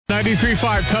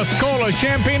93.5 Tuscola,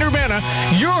 Champaign-Urbana,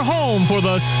 your home for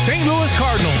the St. Louis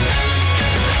Cardinals.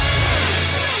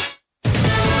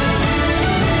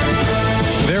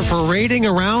 They're parading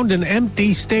around an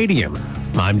empty stadium.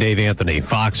 I'm Dave Anthony,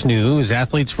 Fox News.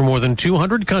 Athletes from more than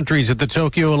 200 countries at the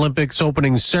Tokyo Olympics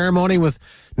opening ceremony with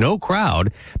no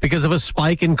crowd because of a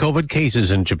spike in COVID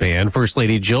cases in Japan. First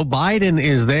Lady Jill Biden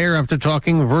is there after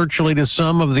talking virtually to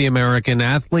some of the American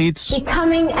athletes.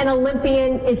 Becoming an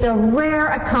Olympian is a rare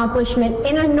accomplishment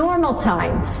in a normal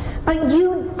time, but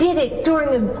you did it during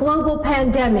a global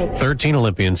pandemic. 13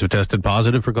 Olympians have tested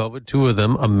positive for COVID, 2 of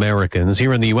them Americans.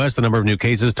 Here in the U.S., the number of new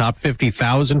cases topped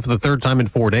 50,000 for the third time in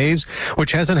 4 days,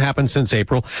 which hasn't happened since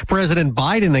April. President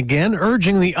Biden again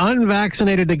urging the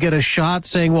unvaccinated to get a shot,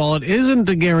 saying while it isn't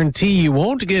a guarantee you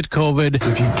won't get COVID,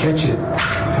 if you catch it,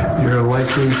 you're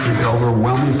likely to, the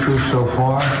overwhelming proof so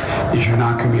far is you're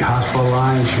not going to be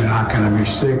hospitalized, you're not going to be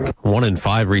sick. 1 in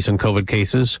 5 recent COVID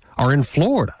cases are in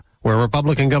Florida, where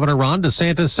Republican Governor Ron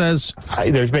DeSantis says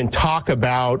there's been talk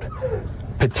about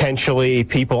potentially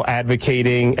people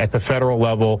advocating at the federal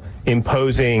level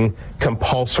imposing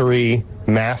compulsory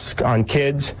masks on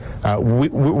kids.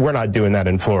 We're not doing that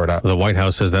in Florida. The White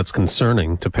House says that's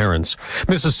concerning to parents.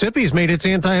 Mississippi's made its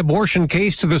anti-abortion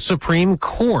case to the Supreme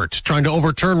Court, trying to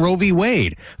overturn Roe v.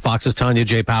 Wade. Fox's Tanya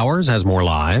J. Powers has more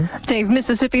live. Dave,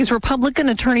 Mississippi's Republican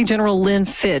Attorney General Lynn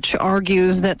Fitch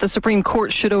argues that the Supreme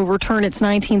Court should overturn its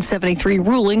 1973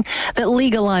 ruling that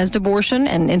legalized abortion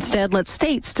and instead let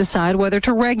states decide whether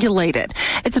to regulate it.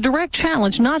 It's a direct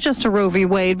challenge not just to Roe v.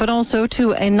 Wade, but also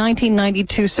to a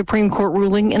 1992 Supreme Court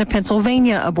ruling in a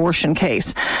Pennsylvania abortion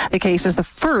case. The case is the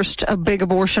first of big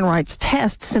abortion rights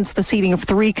tests since the seating of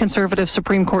 3 conservative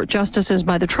Supreme Court justices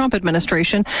by the Trump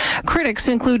administration. Critics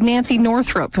include Nancy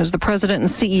Northrup, who's the president and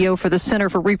CEO for the Center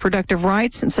for Reproductive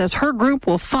Rights, and says her group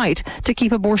will fight to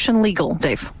keep abortion legal.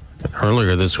 Dave.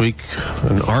 Earlier this week,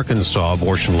 an Arkansas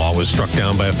abortion law was struck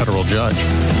down by a federal judge.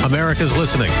 America's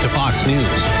listening to Fox News.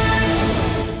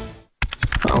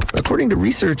 According to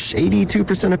research,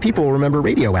 82% of people remember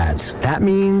radio ads. That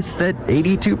means that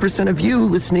 82% of you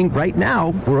listening right now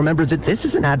will remember that this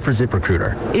is an ad for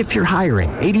ZipRecruiter. If you're hiring,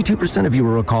 82% of you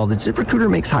will recall that ZipRecruiter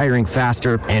makes hiring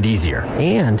faster and easier.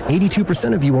 And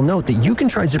 82% of you will note that you can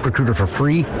try ZipRecruiter for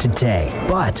free today.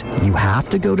 But you have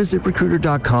to go to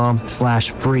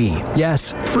ZipRecruiter.com/free.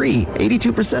 Yes, free.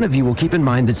 82% of you will keep in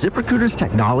mind that ZipRecruiter's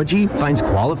technology finds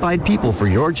qualified people for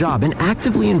your job and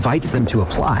actively invites them to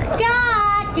apply.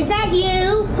 Is that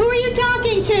you? Who are you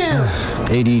talking to?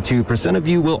 82% of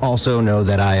you will also know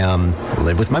that I,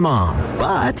 live with my mom.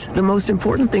 But the most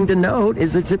important thing to note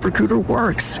is that ZipRecruiter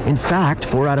works. In fact,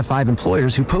 4 out of 5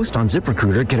 employers who post on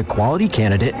ZipRecruiter get a quality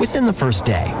candidate within the first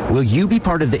day. Will you be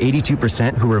part of the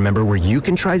 82% who remember where you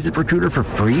can try ZipRecruiter for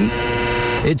free?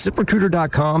 It's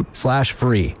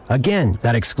ZipRecruiter.com/free. Again,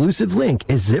 that exclusive link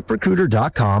is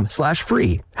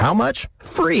ZipRecruiter.com/free. How much?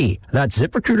 Free. That's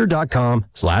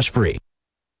ZipRecruiter.com/free.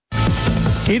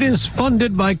 It is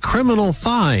funded by criminal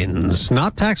fines,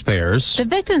 not taxpayers. The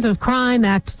Victims of Crime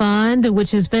Act fund,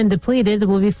 which has been depleted,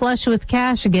 will be flushed with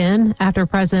cash again after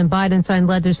President Biden signed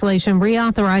legislation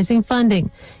reauthorizing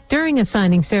funding. During a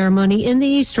signing ceremony in the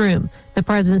East Room, the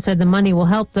president said the money will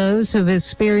help those who have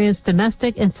experienced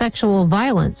domestic and sexual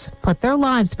violence put their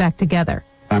lives back together.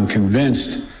 I'm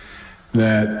convinced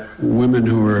that women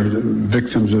who are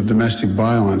victims of domestic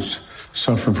violence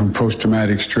suffer from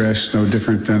post-traumatic stress, no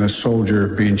different than a soldier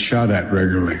being shot at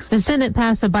regularly. The Senate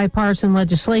passed a bipartisan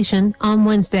legislation on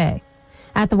Wednesday.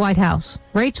 At the White House,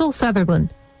 Rachel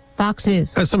Sutherland, Fox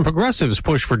News. As some progressives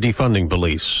push for defunding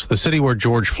police, the city where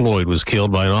George Floyd was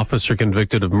killed by an officer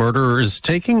convicted of murder is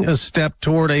taking a step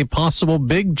toward a possible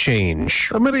big change.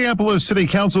 The Minneapolis City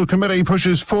Council Committee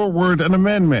pushes forward an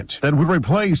amendment that would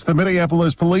replace the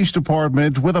Minneapolis Police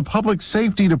Department with a public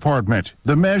safety department.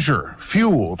 The measure,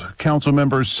 fueled, council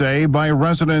members say, by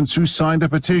residents who signed a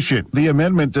petition. The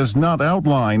amendment does not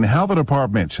outline how the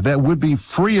department that would be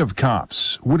free of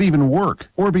cops would even work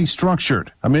or be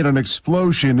structured amid an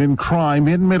explosion in crime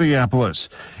in Minneapolis.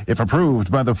 If approved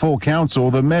by the full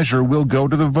council, the measure will go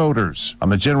to the voters on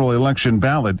the general election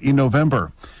ballot in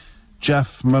November.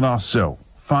 Jeff Manasso,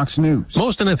 Fox News.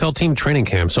 Most NFL team training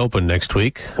camps open next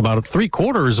week. About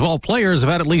 3/4 of all players have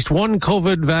had at least one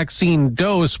COVID vaccine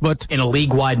dose, but in a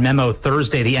league-wide memo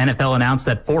Thursday, the NFL announced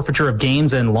that forfeiture of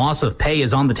games and loss of pay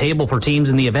is on the table for teams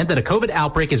in the event that a COVID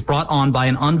outbreak is brought on by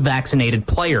an unvaccinated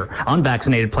player.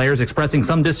 Unvaccinated players expressing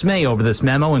some dismay over this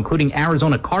memo, including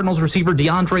Arizona Cardinals receiver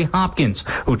DeAndre Hopkins,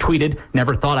 who tweeted,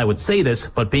 "Never thought I would say this,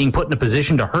 but being put in a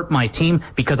position to hurt my team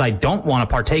because I don't want to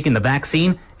partake in the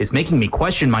vaccine is making me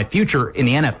question my future in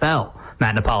the NFL."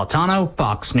 Matt Napolitano,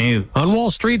 Fox News. On Wall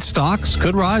Street, stocks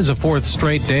could rise a fourth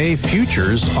straight day.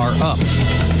 Futures are up.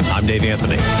 I'm Dave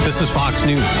Anthony. This is Fox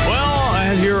News. Well,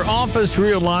 as your office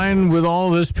realigned with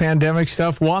all this pandemic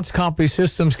stuff, Watts Copy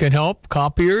Systems can help.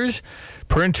 Copiers,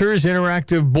 printers,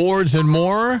 interactive boards, and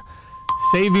more.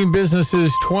 Saving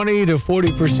businesses 20 to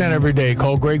 40% every day.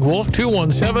 Call Greg Wolf,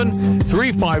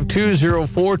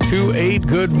 217-352-0428.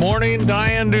 Good morning,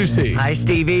 Diane Ducey. Hi,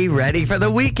 Stevie. Ready for the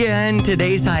weekend.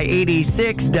 Today's high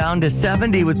 86, down to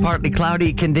 70 with partly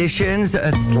cloudy conditions.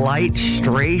 A slight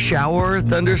stray shower,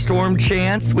 thunderstorm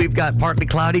chance. We've got partly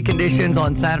cloudy conditions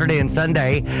on Saturday and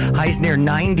Sunday. Highs near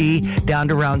 90, down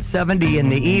to around 70 in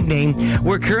the evening.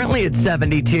 We're currently at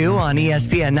 72 on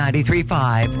ESPN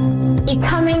 93.5.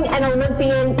 Becoming an Olympian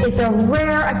is a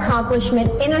rare accomplishment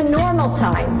in a normal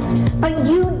time, but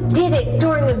you did it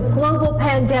during a global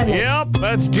pandemic. Yep,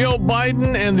 that's Joe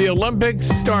Biden, and the Olympics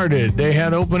started. They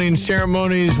had opening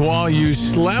ceremonies while you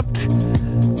slept,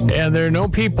 and there are no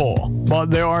people.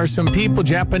 But there are some people,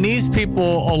 Japanese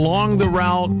people, along the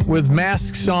route with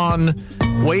masks on,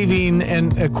 waving,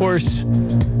 and of course,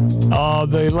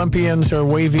 the Olympians are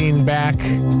waving back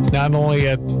not only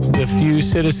at the few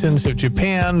citizens of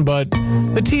Japan, but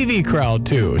the TV crowd,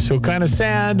 too. So kind of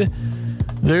sad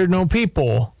there are no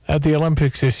people at the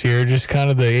Olympics this year, just kind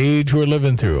of the age we're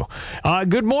living through.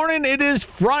 Good morning. It is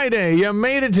Friday. You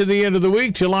made it to the end of the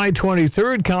week, July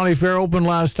 23rd. County Fair opened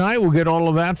last night. We'll get all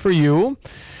of that for you.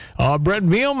 Brett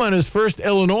Bielema, his first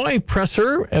Illinois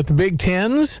presser at the Big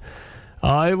Tens.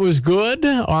 It was good.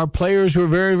 Our players were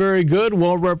very, very good,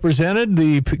 well represented.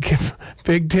 The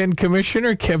Big Ten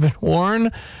commissioner, Kevin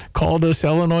Warren, called us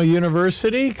Illinois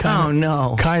University. Kind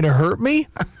of hurt me.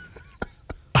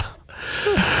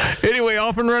 Anyway,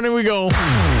 off and running we go. One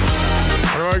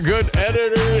of our good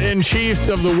editor-in-chiefs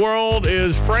of the world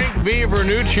is Frank V.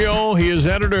 Vernuccio. He is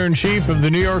editor-in-chief of the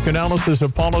New York Analysis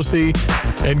of Policy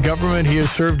and Government. He has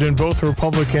served in both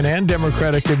Republican and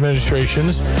Democratic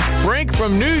administrations. Frank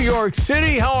from New York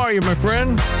City, how are you, my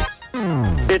friend?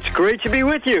 It's great to be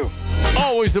with you.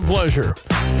 Always a pleasure.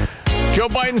 Joe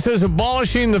Biden says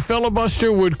abolishing the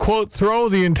filibuster would, quote, throw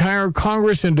the entire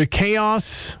Congress into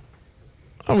chaos.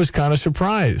 I was kind of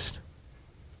surprised.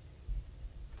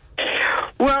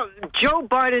 Well, Joe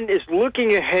Biden is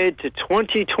looking ahead to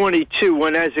 2022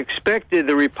 when, as expected,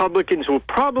 the Republicans will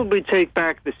probably take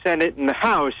back the Senate and the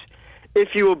House.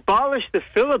 If you abolish the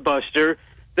filibuster,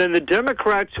 then the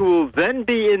Democrats who will then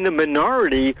be in the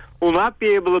minority will not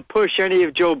be able to push any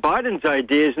of Joe Biden's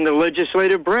ideas in the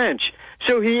legislative branch.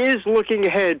 So he is looking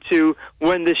ahead to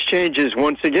when this changes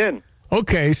once again.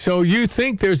 Okay, so you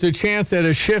think there's a chance at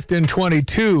a shift in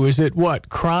 22. Is it what?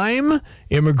 Crime?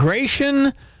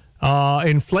 Immigration?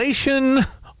 Inflation?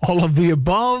 All of the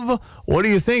above? What do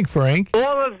you think, Frank?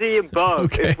 All of the above.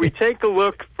 Okay. If we take a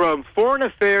look from foreign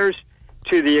affairs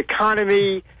to the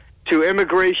economy to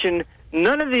immigration,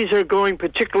 none of these are going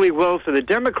particularly well for the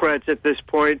Democrats at this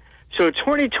point. So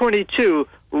 2022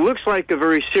 looks like a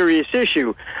very serious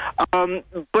issue.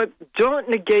 But don't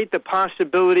negate the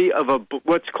possibility of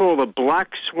what's called a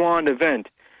black swan event,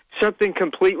 something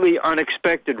completely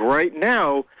unexpected. Right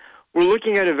now, we're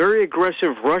looking at a very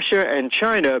aggressive Russia and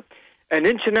China. An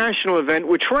international event,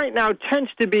 which right now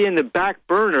tends to be in the back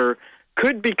burner,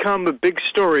 could become a big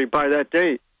story by that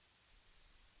date.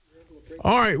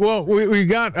 All right, well, we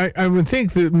got, I would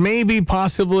think that maybe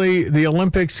possibly the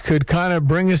Olympics could kind of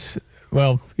bring us,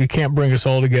 well, you can't bring us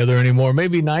all together anymore.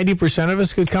 Maybe 90% of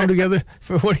us could come together.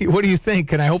 What do you think?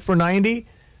 Can I hope for 90?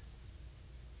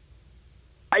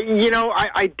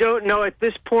 I don't know at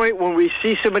this point. When we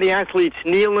see so many athletes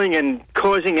kneeling and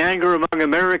causing anger among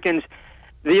Americans,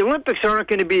 the Olympics aren't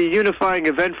going to be a unifying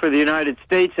event for the United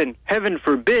States, and heaven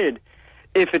forbid,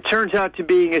 if it turns out to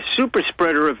being a super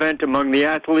spreader event among the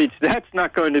athletes, that's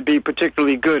not going to be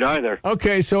particularly good either.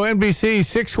 Okay, so NBC,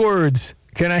 6 words.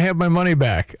 Can I have my money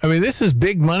back? I mean, this is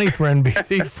big money for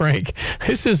NBC, Frank.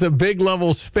 This is a big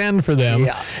level spend for them.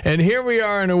 Yeah. And here we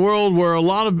are in a world where a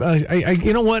lot of,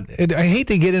 you know what? I hate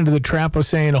to get into the trap of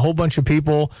saying a whole bunch of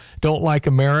people don't like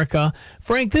America.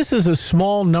 Frank, this is a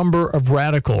small number of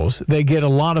radicals. They get a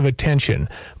lot of attention.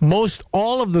 Most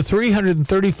all of the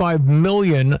 335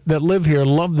 million that live here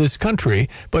love this country,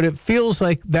 but it feels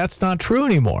like that's not true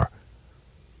anymore.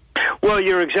 Well,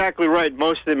 you're exactly right.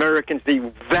 Most of the Americans, the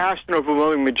vast and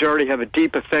overwhelming majority, have a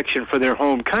deep affection for their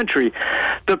home country.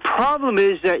 The problem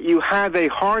is that you have a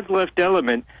hard-left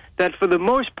element that, for the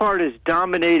most part, is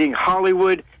dominating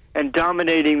Hollywood and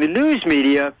dominating the news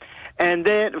media, and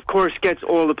that, of course, gets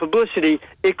all the publicity.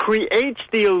 It creates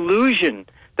the illusion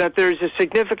that there's a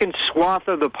significant swath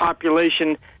of the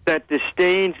population that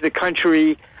disdains the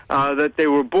country that they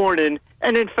were born in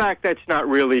And in fact, that's not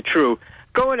really true.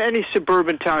 Go in any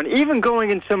suburban town, even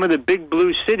going in some of the big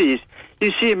blue cities,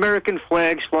 you see American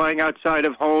flags flying outside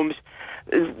of homes.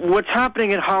 What's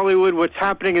happening in Hollywood, what's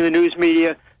happening in the news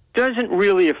media, doesn't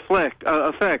really reflect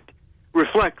the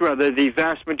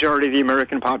vast majority of the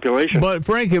American population. But,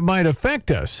 Frank, it might affect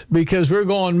us because we're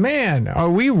going, man, are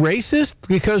we racist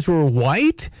because we're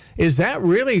white? Is that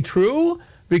really true?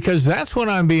 Because that's what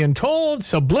I'm being told.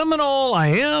 Subliminal, I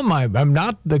am. I'm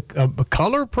not the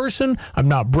color person. I'm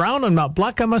not brown. I'm not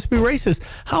black. I must be racist.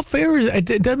 How fair is it?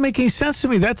 It doesn't make any sense to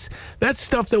me. That's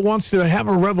stuff that wants to have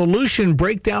a revolution,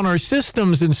 break down our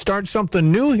systems, and start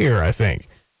something new here, I think.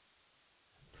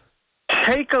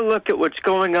 Take a look at what's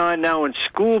going on now in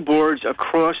school boards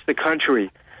across the country,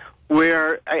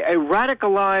 where a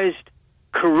radicalized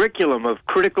curriculum of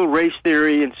critical race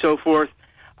theory and so forth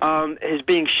is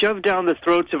being shoved down the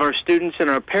throats of our students and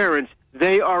our parents.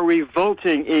 They are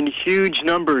revolting in huge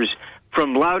numbers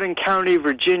from Loudoun County,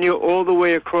 Virginia, all the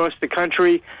way across the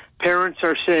country. Parents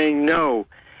are saying no.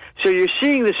 So you're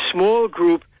seeing this small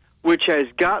group which has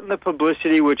gotten the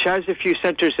publicity, which has a few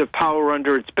centers of power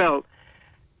under its belt,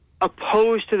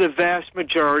 opposed to the vast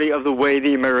majority of the way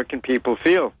the American people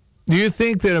feel. Do you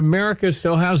think that America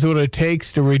still has what it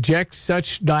takes to reject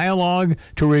such dialogue,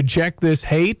 to reject this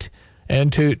hate,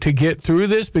 and to get through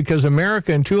this? Because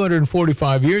America in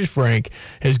 245 years, Frank,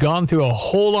 has gone through a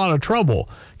whole lot of trouble.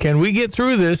 Can we get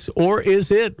through this, or is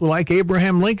it, like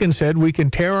Abraham Lincoln said, we can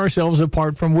tear ourselves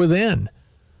apart from within?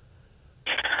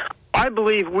 I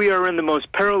believe we are in the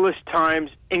most perilous times,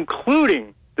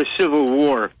 including the Civil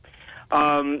War.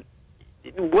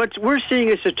 What we're seeing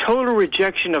is a total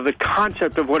rejection of the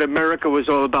concept of what America was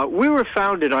all about. We were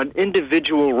founded on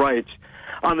individual rights,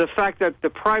 on the fact that the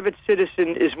private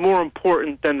citizen is more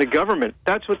important than the government.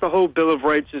 That's what the whole Bill of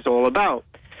Rights is all about.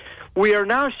 We are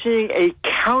now seeing a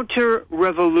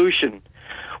counter-revolution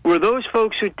where those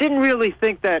folks who didn't really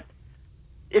think that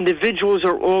individuals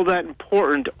are all that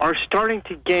important are starting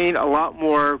to gain a lot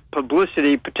more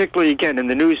publicity, particularly, again, in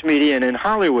the news media and in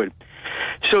Hollywood.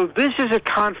 So this is a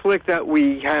conflict that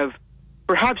we have,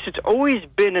 perhaps it's always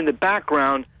been in the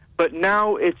background, but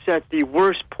now it's at the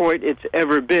worst point it's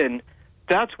ever been.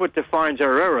 That's what defines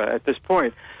our era at this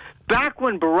point. Back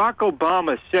when Barack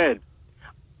Obama said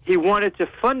he wanted to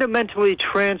fundamentally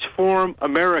transform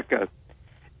America,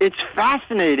 it's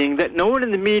fascinating that no one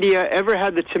in the media ever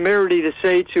had the temerity to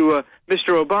say to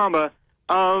Mr. Obama,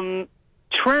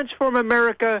 transform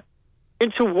America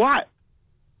into what?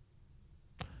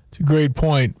 It's a great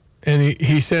point. And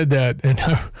he said that. And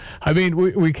I mean,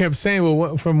 we kept saying,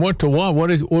 well, from what to what?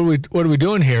 What are we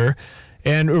doing here?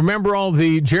 And remember all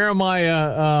the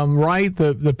Jeremiah Wright,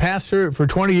 the pastor for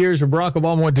 20 years of Barack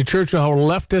Obama went to church, how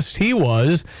leftist he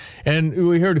was. And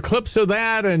we heard clips of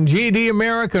that and GD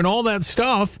America and all that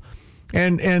stuff.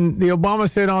 And the Obama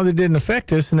said, oh, that didn't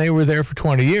affect us, and they were there for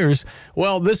 20 years.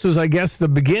 Well, this was, I guess, the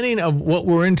beginning of what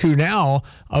we're into now,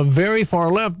 a very far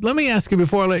left. Let me ask you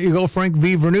before I let you go, Frank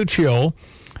V. Vernuccio,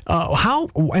 how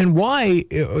and why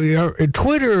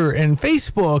Twitter and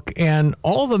Facebook and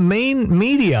all the main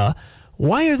media,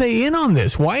 why are they in on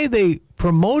this? Why are they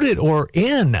promoted or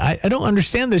in? I don't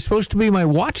understand. They're supposed to be my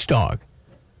watchdog.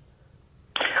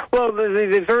 Well,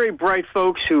 the very bright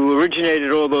folks who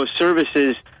originated all those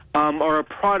services are a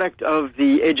product of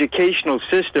the educational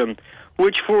system,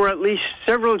 which for at least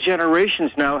several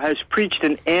generations now has preached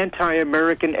an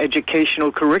anti-American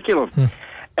educational curriculum.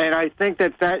 And I think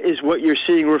that is what you're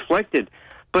seeing reflected.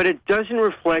 But it doesn't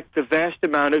reflect the vast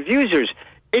amount of users.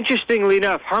 Interestingly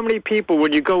enough, how many people,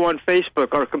 when you go on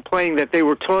Facebook, are complaining that they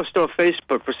were tossed off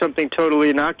Facebook for something totally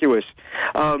innocuous?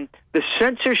 The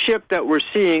censorship that we're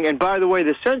seeing, and by the way,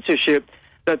 the censorship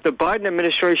that the Biden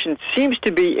administration seems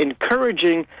to be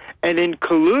encouraging and in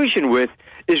collusion with,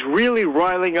 is really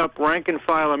riling up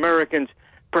rank-and-file Americans,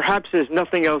 perhaps as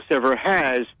nothing else ever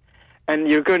has. And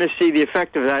you're going to see the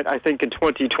effect of that, I think, in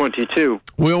 2022.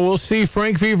 Well, we'll see.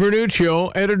 Frank V.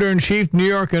 Vernuccio, Editor-in-Chief, New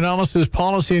York Analysis,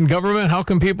 Policy and Government. How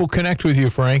can people connect with you,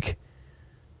 Frank?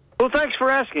 Well, thanks for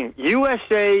asking.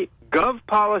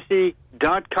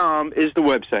 USAGovPolicy.com is the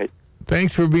website.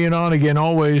 Thanks for being on again,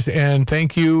 always, and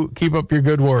thank you. Keep up your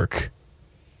good work.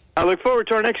 I look forward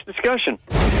to our next discussion.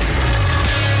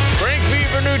 Frank V.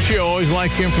 Vernuccio, always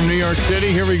like him from New York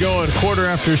City. Here we go at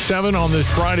 7:15 on this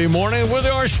Friday morning with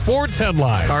our sports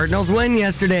headline. Cardinals win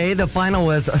yesterday. The final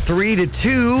was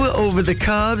 3-2 over the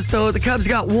Cubs. So the Cubs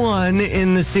got one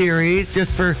in the series,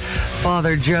 just for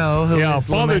Father Joe.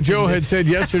 Father Joe had said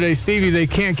yesterday, Stevie, they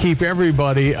can't keep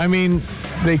everybody. I mean,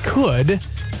 they could.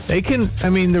 They can. I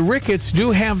mean, the Ricketts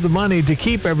do have the money to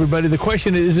keep everybody. The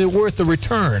question is it worth the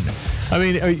return? I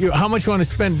mean, how much you want to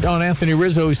spend on Anthony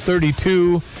Rizzo, who's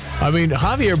 32? I mean,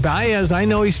 Javier Baez, I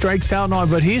know he strikes out and all,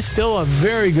 but he's still a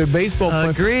very good baseball player.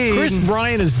 Agreed. Chris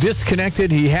Bryant is disconnected.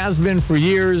 He has been for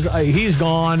years. He's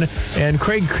gone. And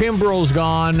Craig Kimbrell's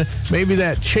gone. Maybe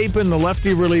that Chapin, the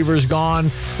lefty reliever's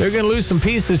gone. They're going to lose some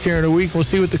pieces here in a week. We'll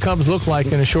see what the Cubs look like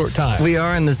in a short time. We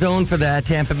are in the zone for that.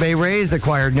 Tampa Bay Rays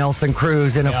acquired Nelson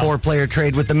Cruz in a 4-player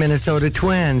trade with the Minnesota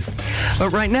Twins. But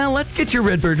right now, let's get your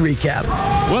Redbird recap.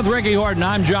 With Ricky Horton,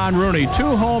 I'm John Rooney.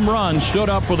 2 home runs stood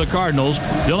up for the Cardinals.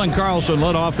 Dylan Carlson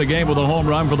led off the game with a home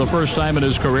run for the first time in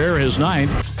his career, his 9th.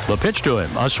 The pitch to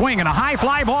him, a swing and a high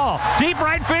fly ball, deep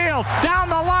right field, down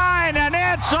the line, and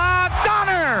it's a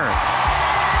gunner!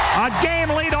 A game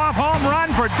leadoff home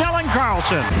run for Dylan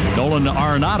Carlson. Nolan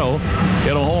Arenado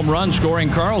hit a home run, scoring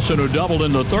Carlson, who doubled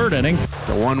in the 3rd inning.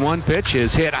 The 1-1 pitch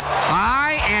is hit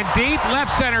high and deep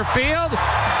left center field.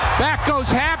 Back goes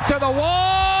Happ to the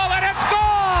wall, and it's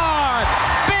gone!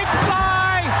 Big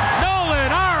fly,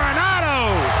 Nolan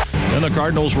Arenado! And the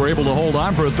Cardinals were able to hold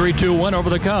on for a 3-2 win over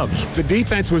the Cubs. The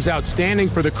defense was outstanding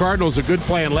for the Cardinals. A good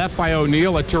play in left by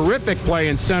O'Neill, a terrific play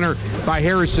in center by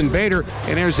Harrison Bader,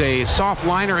 and there's a soft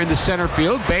liner into center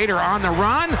field. Bader on the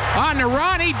run, he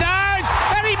dives,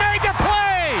 and he made the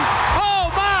play!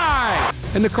 Oh my!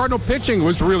 And the Cardinal pitching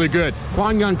was really good.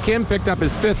 Kwon Young Kim picked up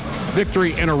his 5th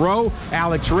victory in a row.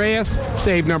 Alex Reyes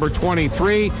saved number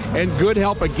 23, and good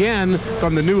help again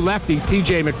from the new lefty,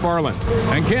 T.J. McFarland.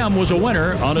 And Kim was a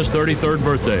winner on his 33rd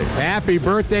birthday. Happy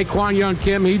birthday, Kwon Young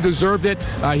Kim. He deserved it.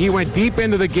 He went deep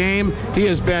into the game. He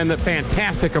has been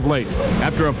fantastic of late.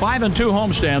 After a 5-2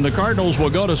 homestand, the Cardinals will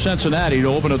go to Cincinnati to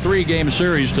open a 3-game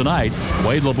series tonight.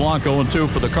 Wade LeBlanc 0-2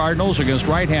 for the Cardinals against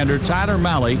right-hander Tyler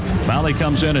Mahle. Mahle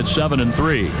comes in at 7-3.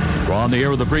 We're on the air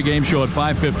with the pregame show at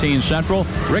 5:15 Central.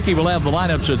 Ricky will have the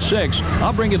lineups at 6.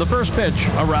 I'll bring you the first pitch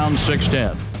around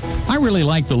 6:10. I really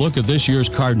like the look of this year's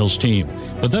Cardinals team,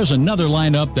 but there's another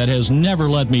lineup that has never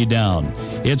let me down.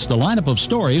 It's the lineup of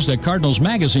stories that Cardinals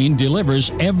Magazine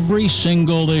delivers every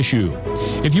single issue.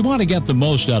 If you want to get the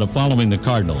most out of following the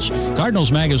Cardinals,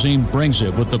 Cardinals Magazine brings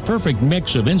it with the perfect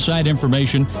mix of inside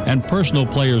information and personal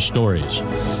player stories.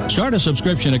 Start a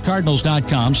subscription at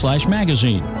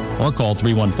cardinals.com/magazine or call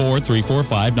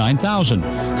 314-345-9000.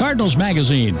 Cardinals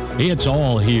Magazine, it's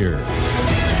all here.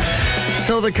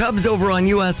 So the Cubs over on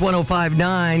US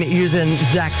 105.9 using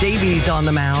Zach Davies on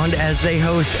the mound as they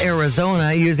host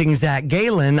Arizona using Zach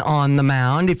Gallen on the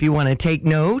mound. If you want to take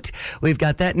note, we've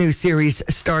got that new series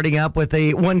starting up with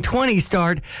a 1:20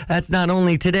 start. That's not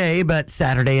only today, but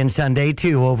Saturday and Sunday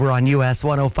too over on US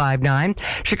 105.9.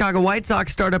 Chicago White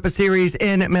Sox start up a series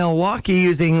in Milwaukee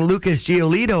using Lucas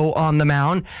Giolito on the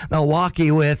mound.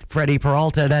 Milwaukee with Freddie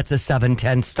Peralta. That's a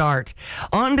 7:10 start.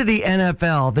 On to the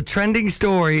NFL. The trending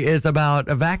story is about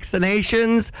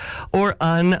vaccinations or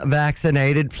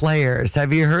unvaccinated players.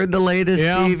 Have you heard the latest,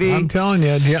 Stevie? I'm telling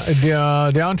you,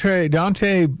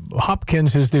 Deontay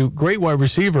Hopkins is the great wide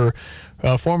receiver,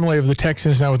 formerly of the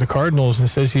Texans, now with the Cardinals, and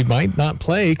says he might not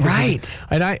play. Right.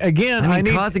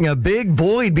 Causing a big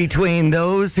void between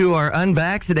those who are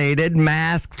unvaccinated,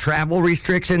 mask, travel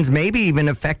restrictions, maybe even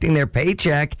affecting their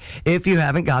paycheck if you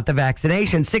haven't got the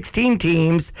vaccination. 16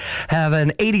 teams have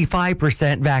an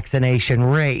 85% vaccination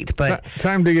rate. But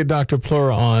time to get Dr.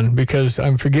 Plura on, because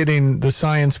I'm forgetting the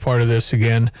science part of this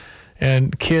again.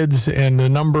 And kids and the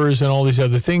numbers and all these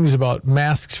other things about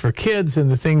masks for kids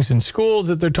and the things in schools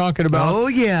that they're talking about. Oh,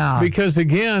 yeah. Because,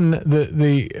 again,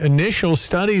 the initial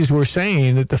studies were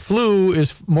saying that the flu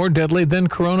is more deadly than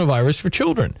coronavirus for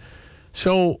children.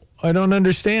 So I don't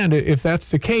understand. If that's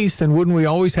the case, then wouldn't we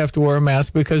always have to wear a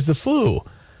mask because the flu?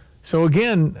 So,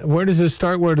 again, where does this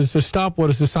start? Where does this stop? What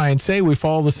does the science say? We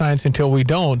follow the science until we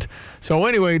don't. So,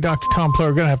 anyway, Dr. Tom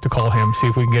Plura, going to have to call him, see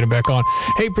if we can get him back on.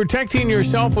 Hey, protecting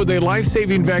yourself with a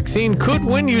life-saving vaccine could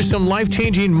win you some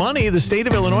life-changing money. The state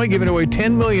of Illinois giving away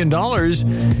 $10 million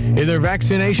in their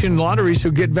vaccination lottery.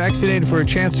 So get vaccinated for a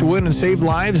chance to win and save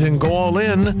lives and go all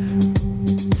in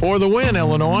for the win,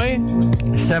 Illinois.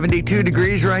 72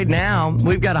 degrees right now.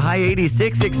 We've got a high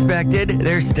 86 expected.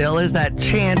 There still is that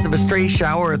chance of a stray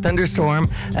shower or thunderstorm.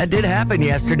 That did happen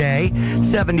yesterday.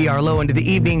 70 our low into the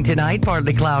evening tonight.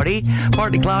 Partly cloudy.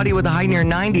 Partly cloudy with a high near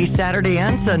 90 Saturday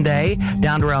and Sunday.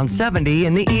 Down to around 70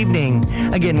 in the evening.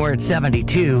 Again, we're at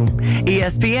 72.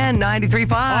 ESPN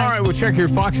 93.5. All right, we'll check your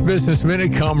Fox Business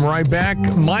Minute. Come right back.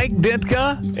 Mike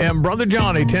Ditka and Brother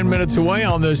Johnny 10 minutes away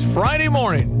on this Friday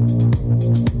morning.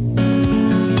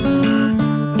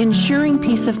 Ensuring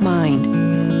peace of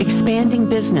mind, expanding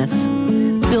business,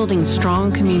 building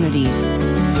strong communities.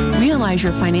 Realize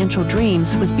your financial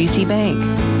dreams with Ducey Bank.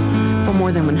 For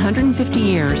more than 150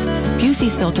 years,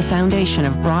 Ducey's built a foundation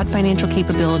of broad financial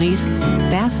capabilities,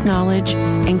 vast knowledge,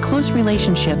 and close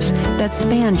relationships that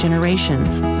span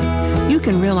generations. You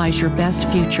can realize your best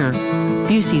future.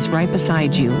 Ducey's right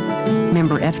beside you.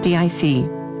 Member FDIC.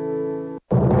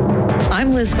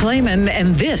 I'm Liz Clayman,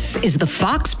 and this is the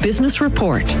Fox Business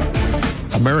Report.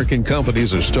 American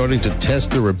companies are starting to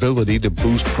test their ability to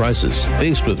boost prices.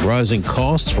 Faced with rising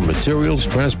costs for materials,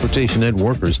 transportation, and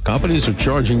workers, companies are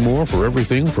charging more for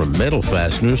everything from metal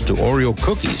fasteners to Oreo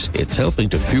cookies. It's helping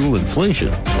to fuel inflation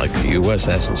like the U.S.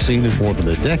 hasn't seen in more than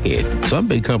a decade. Some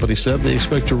big companies said they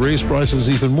expect to raise prices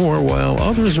even more, while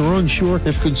others are unsure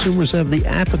if consumers have the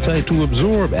appetite to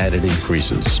absorb added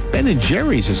increases. Ben &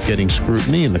 Jerry's is getting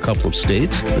scrutiny in a couple of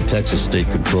states. The Texas state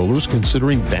controller is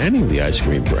considering banning the ice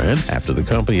cream brand after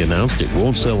the company announced it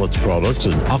won't sell its products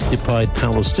in occupied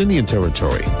Palestinian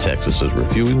territory. Texas is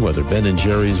reviewing whether Ben &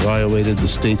 Jerry's violated the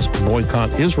state's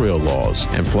boycott Israel laws.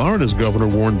 And Florida's governor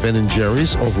warned Ben &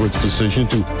 Jerry's over its decision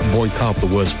to boycott the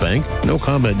West Bank. No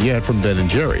comment yet from Ben &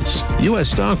 Jerry's. U.S.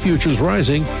 stock futures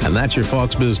rising, and that's your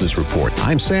Fox Business Report.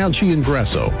 I'm Sal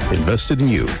Giangrasso, invested in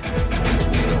you.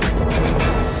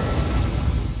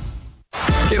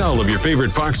 Get all of your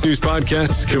favorite Fox News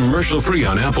podcasts commercial-free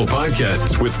on Apple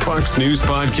Podcasts with Fox News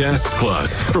Podcasts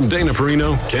Plus. From Dana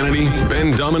Perino, Kennedy,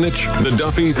 Ben Domenech, The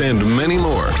Duffys, and many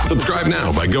more. Subscribe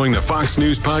now by going to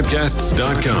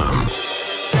foxnewspodcasts.com.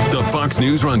 The Fox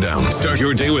News Rundown. Start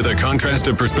your day with a contrast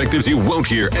of perspectives you won't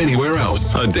hear anywhere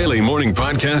else. A daily morning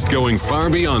podcast going far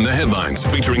beyond the headlines,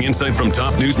 featuring insight from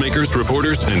top newsmakers,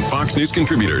 reporters, and Fox News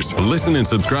contributors. Listen and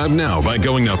subscribe now by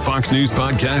going to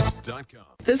foxnewspodcasts.com.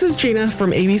 This is Gina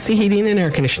from ABC Heating and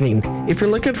Air Conditioning. If you're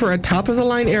looking for a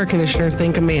top-of-the-line air conditioner,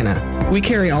 think Amana. We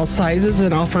carry all sizes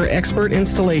and offer expert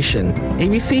installation.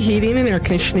 ABC Heating and Air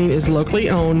Conditioning is locally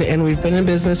owned, and we've been in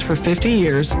business for 50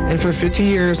 years. And for 50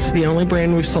 years, the only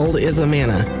brand we've sold is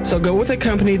Amana. So go with a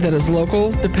company that is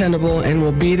local, dependable, and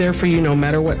will be there for you no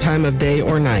matter what time of day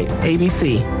or night.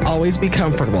 ABC. Always be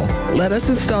comfortable. Let us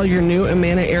install your new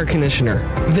Amana air conditioner.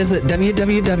 Visit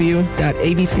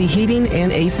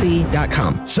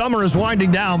www.abcheatingandac.com. Summer is winding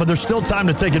down, but there's still time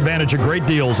to take advantage of great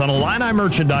deals on Illini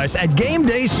merchandise at Game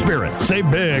Day Spirit.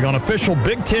 Save big on official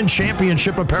Big Ten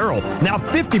Championship apparel, now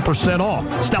 50% off.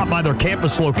 Stop by their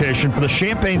campus location for the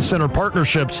Champaign Center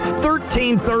Partnership's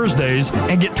 13 Thursdays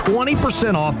and get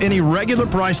 20% off any regular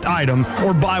priced item,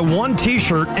 or buy one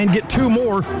t-shirt and get two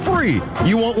more free.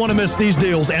 You won't want to miss these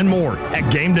deals and more at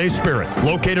Game Day Spirit,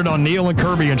 located on Neal and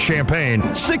Kirby in Champaign,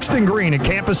 6th and Green in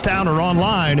Campustown, or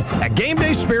online at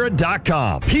GameDaySpirit.com.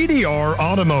 PDR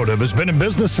Automotive has been in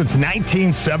business since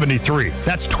 1973.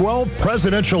 That's 12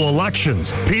 presidential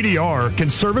elections. PDR can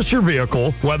service your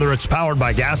vehicle, whether it's powered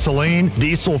by gasoline,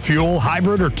 diesel fuel,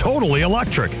 hybrid, or totally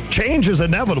electric. Change is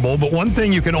inevitable, but one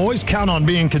thing you can always count on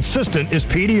being consistent is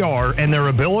PDR and their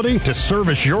ability to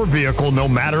service your vehicle no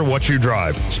matter what you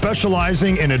drive.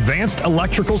 Specializing in advanced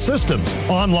electrical systems.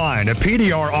 Online at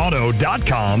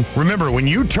PDRauto.com. Remember, when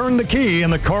you turn the key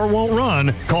and the car won't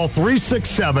run, call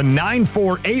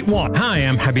 367-9481. Hi,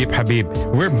 I'm Habib.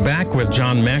 We're back with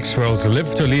John Maxwell's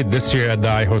Live to Lead this year at the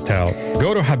iHotel.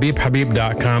 Go to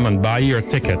HabibHabib.com and buy your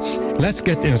tickets. Let's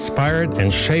get inspired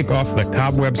and shake off the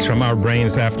cobwebs from our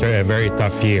brains after a very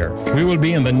tough year. We will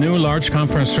be in the new large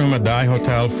conference room at the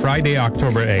iHotel Friday,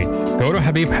 October 8th. Go to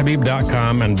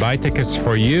HabibHabib.com and buy tickets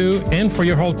for you and for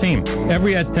your whole team.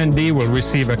 Every attendee will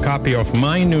receive a copy of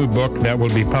my new book that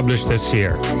will be published this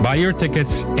year. Buy your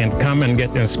tickets and come and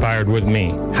get inspired with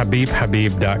me.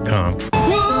 HabibHabib.com.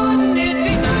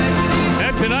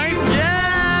 And tonight?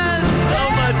 Yes! So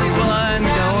much fun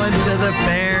going to the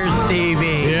fair,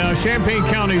 Stevie. Yeah, Champaign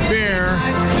County Fair.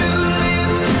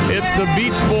 It's the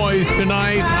Beach Boys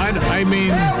tonight. I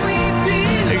mean,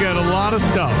 they got a lot of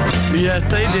stuff. Yes,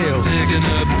 they do. Picking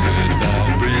up good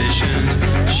vibrations.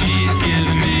 She's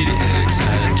giving me the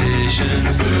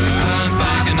excitations. I'm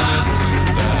picking up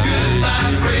good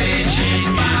vibrations. She's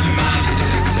giving me the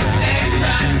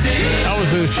excitations. How was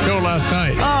the show last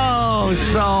night? Oh,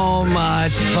 so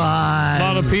much fun. A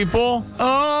lot of people?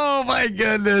 Oh, my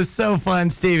goodness. So fun,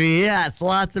 Stevie. Yes,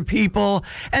 lots of people.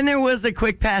 And there was a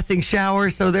quick passing shower,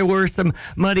 so there were some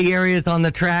muddy areas on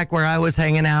the track where I was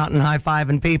hanging out and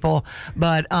high-fiving people.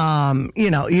 But,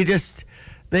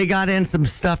 They got in some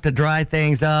stuff to dry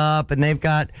things up, and they've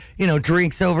got,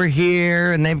 drinks over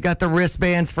here, and they've got the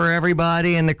wristbands for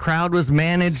everybody, and the crowd was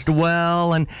managed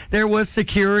well, and there was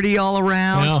security all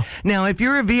around. Yeah. Now, if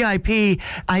you're a VIP,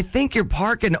 I think you're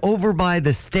parking over by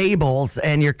the stables,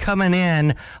 and you're coming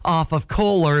in off of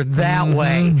Kohler that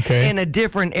way in a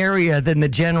different area than the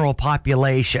general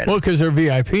population. Well, because they're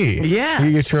VIP. Yeah.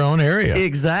 You get your own area.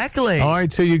 Exactly. All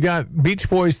right, so you got Beach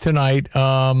Boys tonight.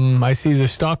 I see the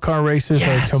stock car races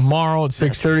are tomorrow at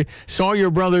 6:30. Saw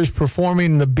your brothers performing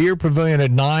in the Beer Pavilion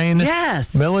at 9.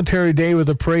 Yes. Military Day with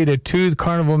a parade at 2. The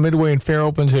Carnival Midway and Fair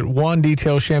opens at 1.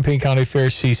 Details Champaign County Fair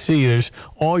CC. There's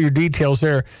all your details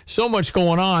there. So much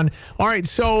going on. All right,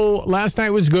 so last night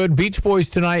was good. Beach Boys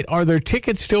tonight. Are there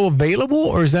tickets still available,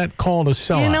 or is that called a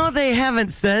sellout? They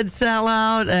haven't said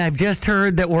sellout. I've just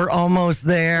heard that we're almost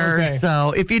there. Okay.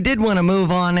 So if you did want to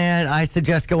move on it, I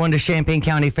suggest going to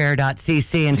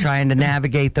ChampaignCountyFair.cc and trying to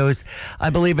navigate those. I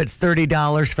believe it's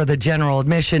 $30 for the general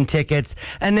admission tickets.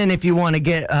 And then if you want to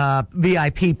get a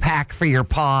VIP pack for your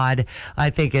pod, I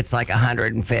think it's like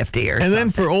 $150 or something. And then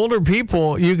for older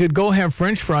people, you could go have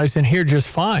French fries and hear just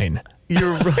fine.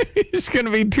 You're right. It's going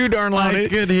to be too darn loud. I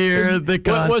could hear the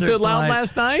concert. Was it loud flight.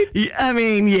 last night? I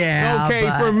mean, yeah. Okay,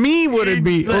 but for me, would it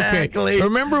be? exactly. Okay.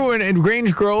 Remember when in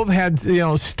Grange Grove had,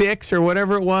 Sticks or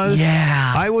whatever it was?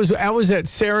 Yeah. I was at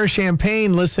Sarah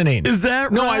Champagne listening. Is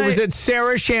that right? No, I was at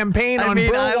Sarah Champagne on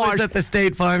Burwash. I was at the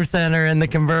State Farm Center in the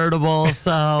convertible,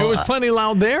 so it was plenty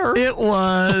loud there. It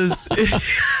was.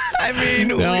 I mean,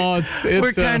 no,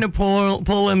 we're kind of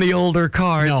pulling the older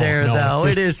card there, though.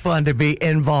 It is fun to be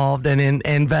involved and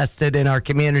invested in our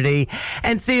community.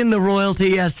 And seeing the royalty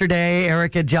yesterday,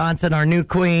 Erica Johnson, our new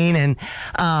queen, and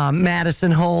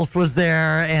Madison Holst was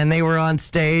there, and they were on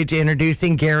stage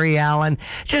introducing Gary Allen.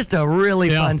 Just a really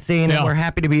fun scene, and we're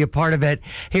happy to be a part of it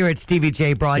here at Stevie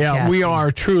J Broadcasting. Yeah, we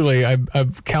are truly. I'm a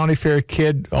county fair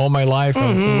kid all my life.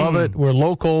 I love it. We're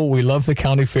local. We love the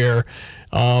county fair.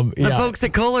 The folks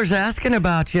at Kohler's asking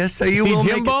about you, so you will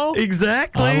Jimbo?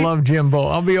 Exactly. I love Jimbo.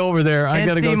 I'll be over there. I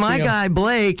got to go. My guy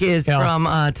Blake is from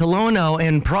Tolono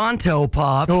in Pronto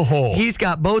Pop. Oh. He's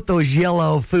got both those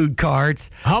yellow food carts.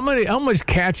 How much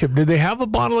ketchup? Do they have a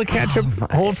bottle of ketchup?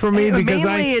 Hold for me because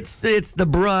mainly it's the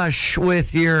brush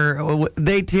with your.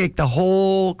 They take the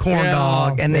whole corn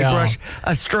dog and they brush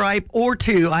a stripe or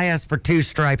two. I asked for 2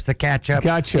 stripes of ketchup.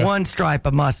 Gotcha. 1 stripe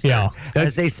of mustard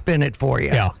as they spin it for you.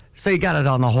 Yeah. So you got it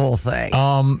on the whole thing.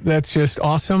 That's just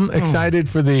awesome. Excited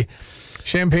for the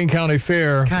Champaign County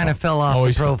Fair. Kind of fell off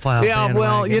the profile. Yeah,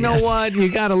 well, you know what?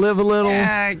 You got to live a little.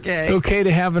 Okay. It's okay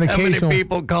to have an occasional. How many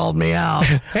people called me out?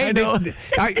 Hey,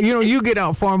 you get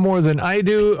out far more than I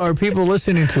do. Are people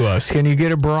listening to us? Can you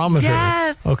get a barometer?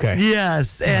 Yes. Okay.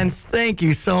 Yes, and thank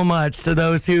you so much to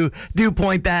those who do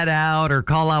point that out or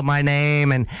call out my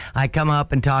name, and I come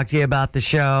up and talk to you about the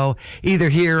show, either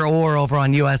here or over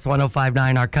on US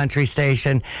 105.9, our country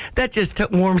station. That just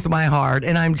warms my heart,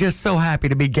 and I'm just so happy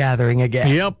to be gathering again.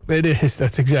 Yep, it is.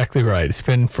 That's exactly right. It's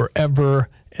been forever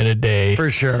and a day. For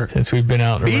sure. Since we've been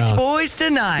out and around. Beach Boys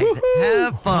tonight. Woo-hoo.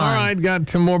 Have fun. All right, got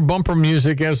some more bumper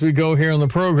music as we go here on the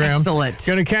program. Excellent.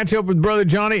 Going to catch up with Brother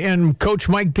Johnny and Coach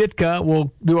Mike Ditka.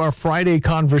 We'll do our Friday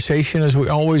conversation as we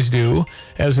always do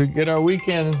as we get our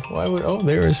weekend.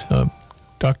 There's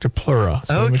Dr. Plura.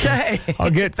 So okay.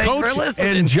 I'll get Coach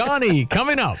and Johnny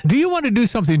coming up. Do you want to do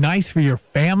something nice for your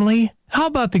family? How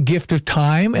about the gift of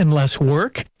time and less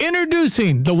work?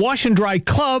 Introducing the Wash and Dry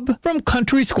Club from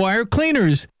Country Squire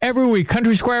Cleaners. Every week,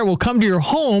 Country Squire will come to your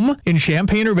home in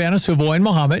Champaign, Urbana, Savoy, and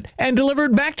Mahomet and deliver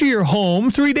it back to your home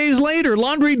 3 days later.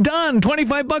 Laundry done.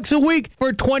 $25 a week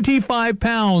for 25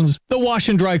 pounds. The Wash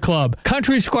and Dry Club.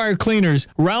 Country Squire Cleaners.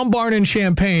 Round Barn in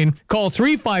Champaign. Call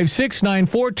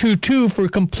 356-9422 for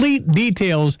complete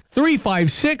details.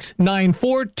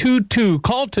 356-9422.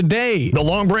 Call today. The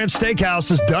Long Branch Steakhouse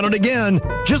has done it again.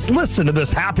 Just listen to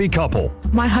this happy couple.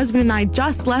 My husband and I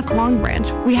just left Long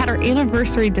Branch. We had our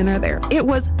anniversary dinner there. It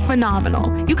was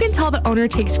phenomenal. You can tell the owner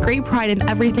takes great pride in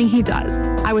everything he does.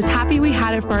 I was happy we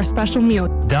had it for our special meal.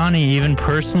 Donnie even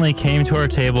personally came to our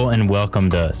table and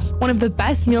welcomed us. One of the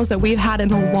best meals that we've had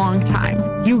in a long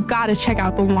time. You gotta check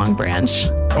out the Long Branch.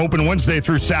 Open Wednesday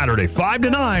through Saturday, 5 to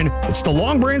 9. It's the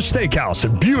Long Branch Steakhouse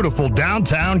in beautiful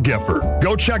downtown Gifford.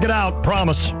 Go check it out.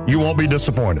 Promise you won't be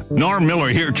disappointed. Norm Miller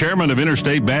here, chairman of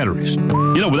Interstate Batteries.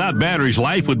 Without batteries,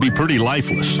 life would be pretty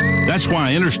lifeless. That's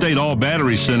why Interstate All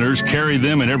Battery Centers carry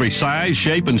them in every size,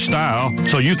 shape, and style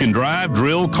so you can drive,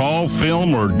 drill, call,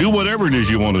 film, or do whatever it is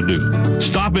you want to do.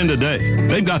 Stop in today.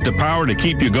 They've got the power to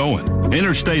keep you going.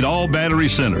 Interstate All Battery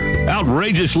Center.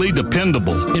 Outrageously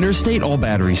dependable. Interstate All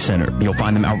Battery Center. You'll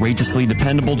find them them outrageously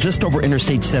dependable just over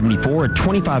Interstate 74 at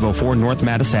 2504 North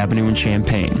Mattis Avenue in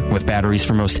Champaign, with batteries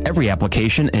for most every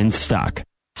application in stock.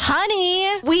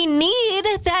 Honey, we need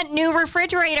that new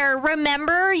refrigerator.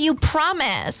 Remember, you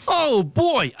promised. Oh,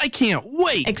 boy, I can't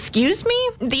wait. Excuse me?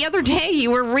 The other day,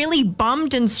 you were really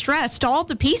bummed and stressed all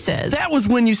to pieces. That was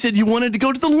when you said you wanted to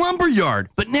go to the lumber yard.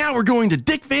 But now we're going to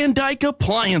Dick Van Dyke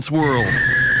Appliance World.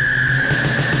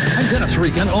 I'm Dennis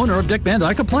Regan, owner of Dick Van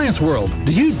Dyke Appliance World.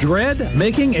 Do you dread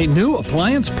making a new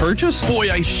appliance purchase?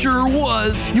 Boy, I sure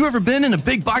was. You ever been in a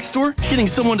big box store? Getting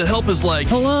someone to help is like,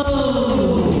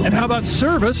 hello. And how about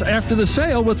service after the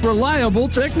sale with reliable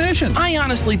technicians? I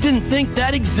honestly didn't think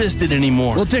that existed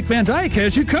anymore. Well, Dick Van Dyke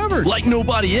has you covered. Like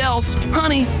nobody else.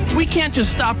 Honey, we can't just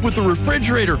stop with the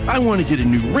refrigerator. I want to get a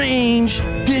new range,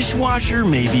 dishwasher,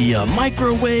 maybe a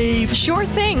microwave. Sure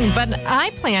thing, but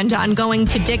I planned on going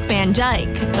to Dick Van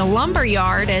Dyke. The lumber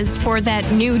yard is for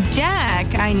that new deck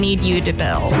I need you to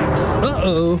build.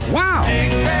 Uh-oh. Wow.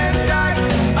 Dick Van Dyke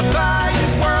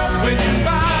Appliance World. When you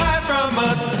buy from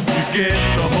us, you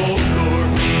get the whole store.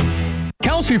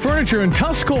 Kelsey Furniture in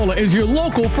Tuscola is your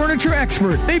local furniture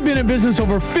expert. They've been in business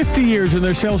over 50 years and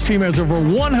their sales team has over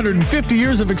 150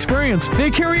 years of experience.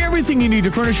 They carry everything you need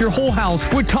to furnish your whole house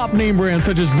with top name brands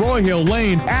such as Broyhill,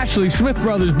 Lane, Ashley, Smith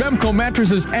Brothers, Bemco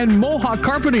mattresses, and Mohawk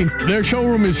carpeting. Their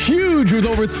showroom is huge with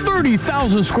over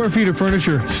 30,000 square feet of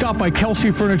furniture. Stop by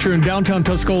Kelsey Furniture in downtown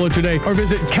Tuscola today or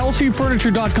visit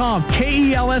kelseyfurniture.com,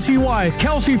 K-E-L-S-E-Y,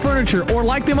 Kelsey Furniture, or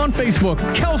like them on Facebook.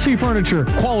 Kelsey Furniture,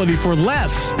 quality for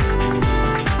less.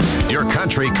 Your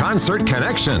country concert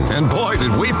connection. And boy,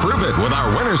 did we prove it with our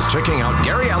winners checking out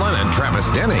Gary Allen and Travis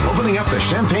Denning, opening up the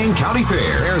Champaign County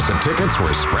Fair. Pairs of tickets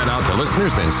were spread out to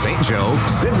listeners in St. Joe,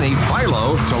 Sydney,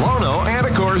 Philo, Tolono, and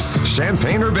of course,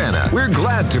 Champaign-Urbana. We're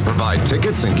glad to provide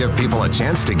tickets and give people a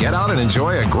chance to get out and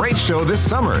enjoy a great show this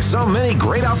summer. So many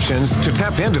great options to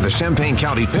tap into the Champaign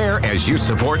County Fair as you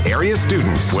support area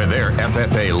students with their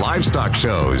FFA livestock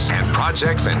shows and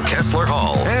projects in Kessler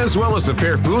Hall, as well as the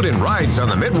fair food and rides on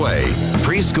the Midway.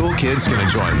 Preschool kids can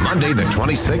enjoy Monday the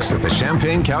 26th at the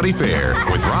Champaign County Fair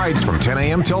with rides from 10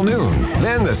 a.m. till noon.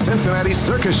 Then the Cincinnati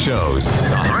Circus shows.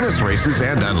 The harness races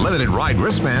and unlimited ride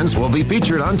wristbands will be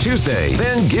featured on Tuesday.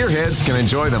 Then gearheads can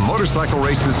enjoy the motorcycle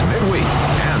races midweek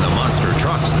and the monster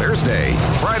trucks Thursday.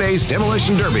 Friday's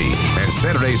Demolition Derby and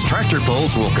Saturday's tractor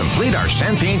pulls will complete our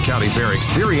Champaign County Fair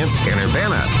experience in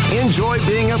Urbana. Enjoy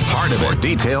being a part of it. For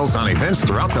details on events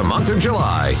throughout the month of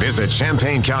July, visit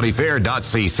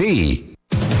champaigncountyfair.cc.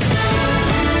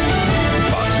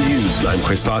 I'm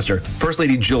Chris Foster. First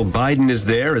Lady Jill Biden is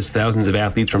there as thousands of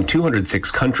athletes from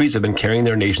 206 countries have been carrying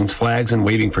their nation's flags and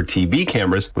waving for TV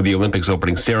cameras with the Olympics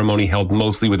opening ceremony held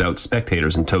mostly without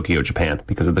spectators in Tokyo, Japan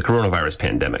because of the coronavirus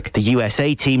pandemic. The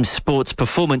USA team's sports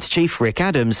performance chief Rick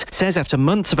Adams says after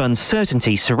months of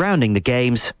uncertainty surrounding the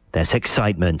games, there's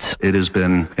excitement. It has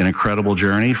been an incredible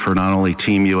journey for not only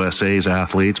Team USA's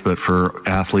athletes, but for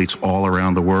athletes all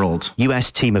around the world.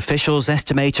 US team officials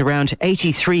estimate around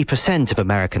 83% of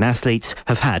American athletes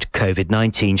have had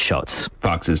COVID-19 shots.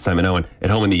 Fox's Simon Owen at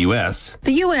home in the U.S.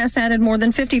 The U.S. added more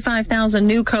than 55,000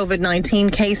 new COVID-19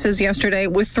 cases yesterday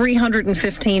with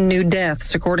 315 new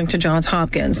deaths, according to Johns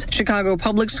Hopkins. Chicago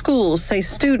public schools say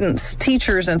students,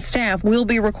 teachers, and staff will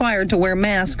be required to wear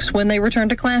masks when they return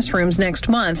to classrooms next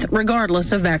month,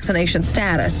 regardless of vaccination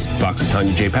status. Fox's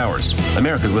Tanya J. Powers.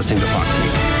 America's listening to Fox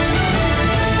News.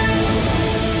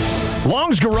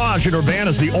 Long's Garage in Urbana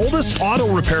is the oldest auto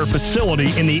repair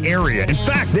facility in the area. In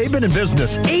fact, they've been in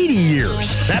business 80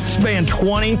 years. That spanned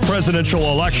 20 presidential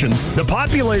elections. The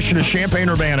population of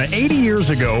Champaign-Urbana 80 years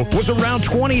ago was around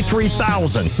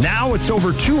 23,000. Now it's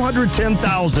over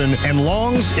 210,000, and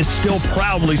Long's is still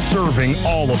proudly serving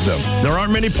all of them. There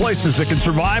aren't many places that can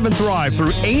survive and thrive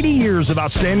through 80 years of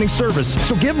outstanding service,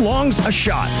 so give Long's a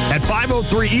shot at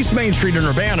 503 East Main Street in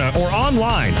Urbana or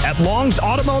online at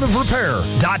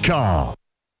longsautomotiverepair.com.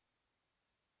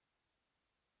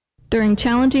 During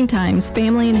challenging times,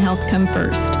 family and health come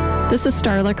first. This is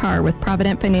Starla Carr with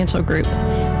Provident Financial Group.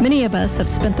 Many of us have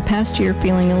spent the past year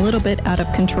feeling a little bit out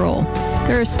of control.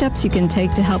 There are steps you can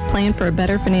take to help plan for a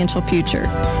better financial future.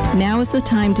 Now is the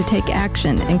time to take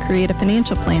action and create a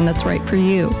financial plan that's right for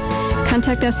you.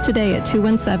 Contact us today at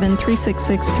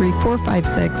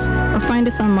 217-366-3456 or find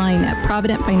us online at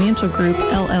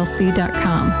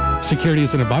providentfinancialgroupllc.com.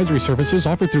 Securities and advisory services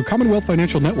offered through Commonwealth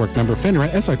Financial Network, member FINRA,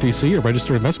 SIPC, or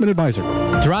registered investment advisor.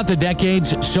 Throughout the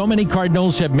decades, so many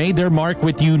Cardinals have made their mark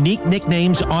with unique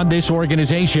nicknames on this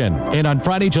organization. And on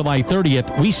Friday, July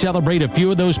 30th, we celebrate a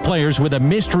few of those players with a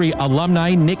mystery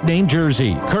alumni nickname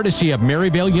jersey, courtesy of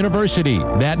Maryville University.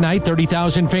 That night,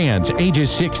 30,000 fans ages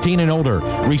 16 and older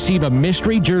receive a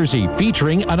mystery jersey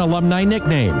featuring an alumni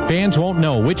nickname. Fans won't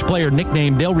know which player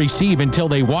nickname they'll receive until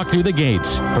they walk through the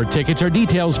gates. For tickets or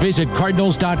details, visit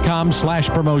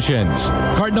cardinals.com/promotions.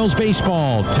 Cardinals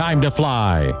baseball, time to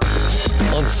fly.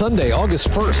 On Sunday, August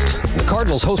 1st, the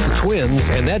Cardinals host the Twins,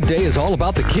 and that day is all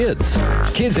about the kids.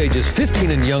 Kids ages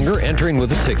 15 and younger entering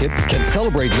with a ticket can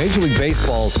celebrate Major League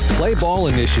Baseball's Play Ball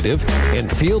initiative and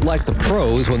field like the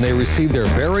pros when they receive their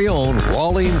very own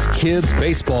Rawlings Kids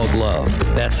Baseball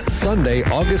Glove. That's Sunday,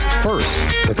 August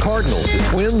 1st. The Cardinals, the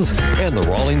Twins, and the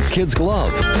Rawlings Kids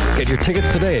Glove. Get your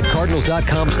tickets today at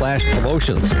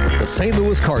cardinals.com/promotions. The St.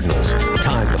 Louis Cardinals,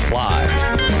 time to fly.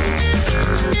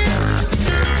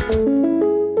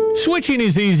 Switching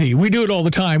is easy. We do it all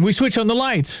the time. We switch on the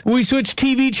lights. We switch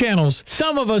TV channels.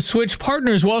 Some of us switch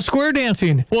partners while square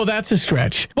dancing. Well, that's a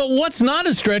stretch. But what's not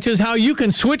a stretch is how you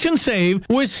can switch and save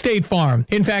with State Farm.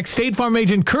 In fact, State Farm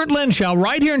agent Kurt Lenschow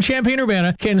right here in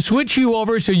Champaign-Urbana can switch you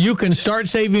over so you can start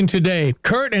saving today.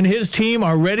 Kurt and his team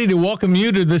are ready to welcome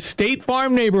you to the State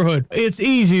Farm neighborhood. It's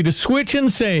easy to switch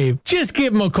and save. Just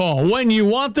give them a call when you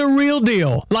want the real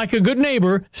deal. Like a good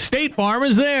neighbor, State Farm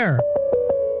is there.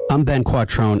 I'm Ben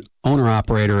Quattrone,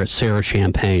 owner-operator at Sarah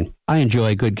Champagne. I enjoy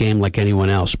a good game like anyone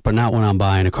else, but not when I'm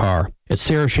buying a car. At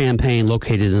Sarah Champagne,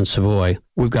 located in Savoy,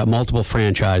 we've got multiple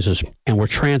franchises, and we're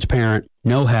transparent,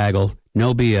 no haggle,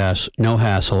 no BS, no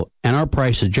hassle, and our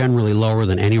price is generally lower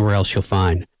than anywhere else you'll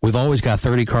find. We've always got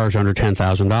 30 cars under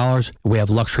 $10,000. We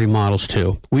have luxury models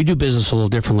too. We do business a little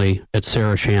differently at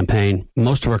Sarah Champagne.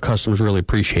 Most of our customers really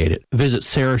appreciate it. Visit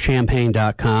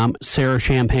sarahchampagne.com,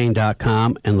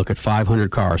 and look at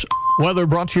 500 cars. Weather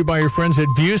brought to you by your friends at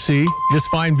Ducey. Just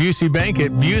find Ducey Bank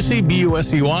at busey.com.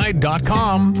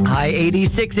 High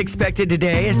 86 expected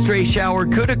today. A stray shower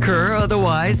could occur,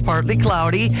 otherwise partly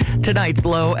cloudy. Tonight's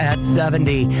low at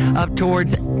 70. Up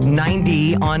towards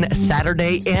 90 on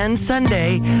Saturday and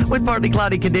Sunday with partly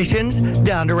cloudy conditions.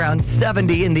 Down to around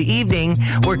 70 in the evening.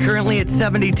 We're currently at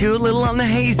 72, a little on the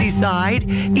hazy side.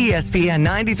 ESPN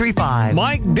 93.5.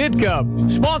 Mike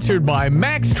Ditka, sponsored by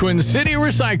Max Twin City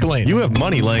Recycling. You have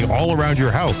money laying all around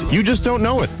your house. You just don't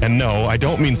know it. And no, I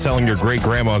don't mean selling your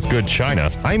great-grandma's good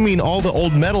china. I mean all the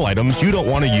old metal items you don't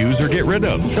want to use or get rid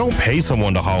of. Don't pay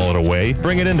someone to haul it away.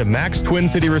 Bring it into Max Twin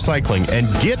City Recycling and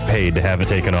get paid to have it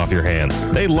taken off your hands.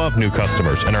 They love new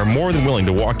customers and are more than willing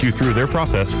to walk you through their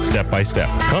process step by step.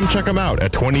 Come check them out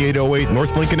at 2808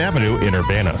 North Lincoln Avenue in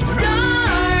Urbana.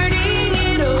 Starting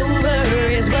it over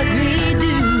is what we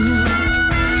do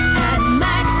at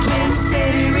Max Twin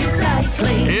City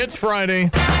Recycling. It's Friday.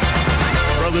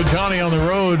 Brother Johnny on the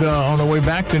road on the way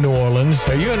back to New Orleans.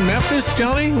 Are you in Memphis,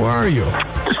 Johnny? Where are you?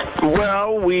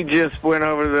 Well, we just went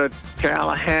over the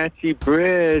Tallahatchie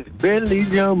Bridge. Billy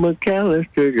Joe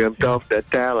McAllister jumped off the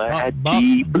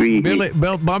Tallahatchie Bridge.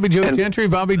 Bobby Joe Gentry?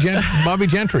 Bobby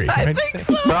Gentry. Right? I think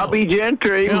so. Bobby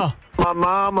Gentry. Yeah. My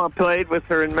mom played with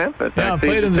her in Memphis. Yeah, I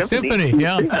played in the symphony.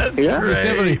 Yeah. The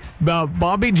symphony. About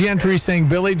Bobby Gentry saying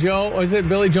Billy Joe. Was it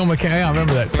Billy Joe McKay? Yeah, I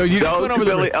remember that. So you just went over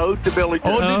Ode to Billy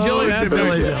Joe. Ode to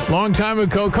Billy Joe. Long time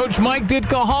ago. Coach Mike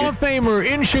Ditka, Hall of Famer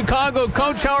in Chicago.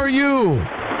 Coach, how are you?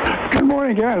 Good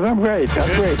morning, guys. I'm great.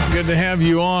 Great. Good to have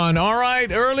you on. All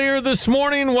right. Earlier this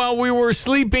morning while we were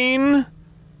sleeping,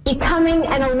 becoming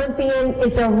an Olympian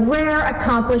is a rare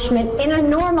accomplishment in a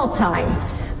normal time.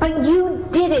 But you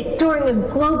did it during a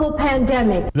global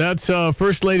pandemic. That's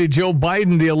First Lady Jill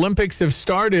Biden. The Olympics have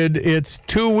started. It's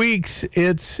 2 weeks.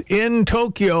 It's in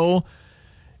Tokyo.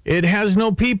 It has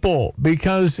no people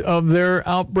because of their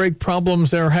outbreak problems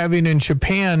they're having in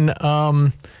Japan.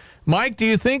 Mike, do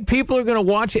you think people are going to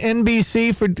watch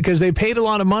NBC because they paid a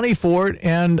lot of money for it?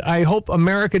 And I hope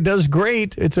America does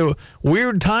great. It's a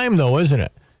weird time, though, isn't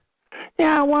it?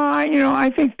 Yeah, well,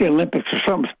 I think the Olympics are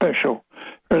something special.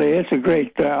 Really, it's a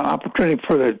great opportunity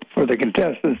for the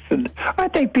contestants, and I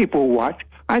think people will watch.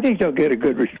 I think they'll get a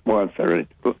good response. I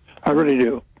really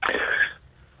do.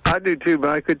 I do too,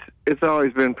 Mike. It's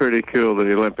always been pretty cool,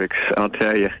 the Olympics, I'll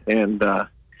tell you. And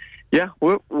yeah,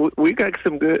 we got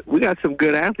some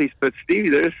good athletes, but Stevie,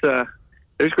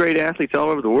 there's great athletes all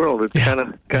over the world. It's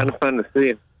kind of fun to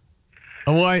see.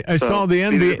 Well, I saw the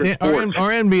NBA.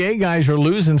 Our NBA guys are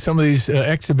losing some of these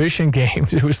exhibition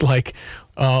games. It was like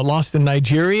lost in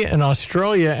Nigeria and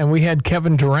Australia, and we had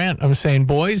Kevin Durant. I'm saying,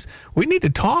 boys, we need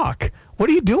to talk. What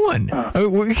are you doing?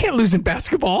 We can't lose in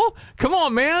basketball. Come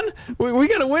on, man. We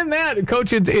got to win that,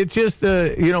 Coach. It's just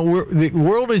the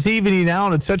world is evening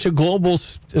out. It's such a global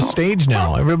stage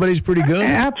now. Everybody's pretty good.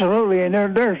 Absolutely, and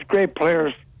there's great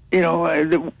players,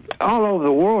 all over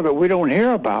the world that we don't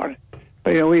hear about.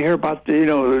 But, we hear about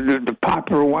the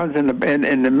popular ones in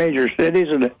the major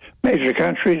cities and the major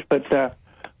countries. But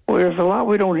there's a lot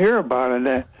we don't hear about,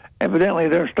 and evidently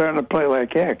they're starting to play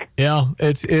like heck. Yeah,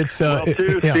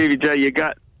 Stevie J, you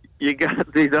got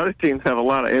these other teams have a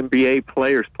lot of NBA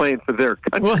players playing for their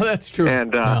country. Well, that's true.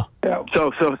 And so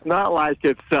it's not like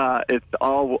it's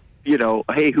all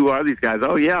hey, who are these guys?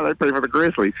 Oh yeah, they play for the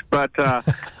Grizzlies. But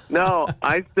no,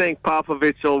 I think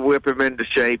Popovich will whip him into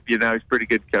shape. He's a pretty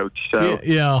good coach. So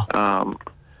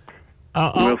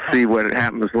we'll see what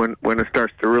happens when it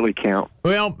starts to really count.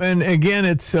 Well, and again,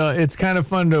 it's kind of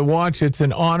fun to watch. It's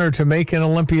an honor to make an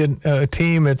Olympian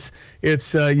team.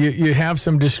 You have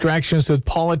some distractions with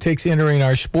politics entering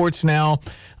our sports now.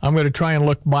 I'm going to try and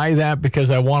look by that because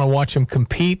I want to watch them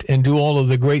compete and do all of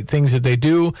the great things that they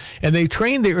do. And they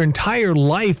train their entire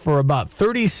life for about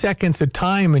 30 seconds a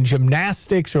time in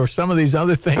gymnastics or some of these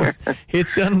other things.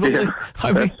 It's unbelievable.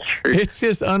 It's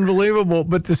just unbelievable.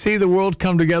 But to see the world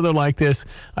come together like this,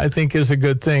 I think is a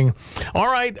good thing. All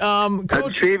right,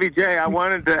 Coach. Stevie J, I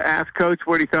wanted to ask Coach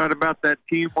what he thought about that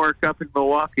teamwork up in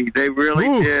Milwaukee. They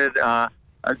really did a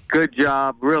good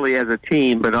job, really, as a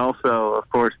team, but also, of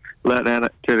course, let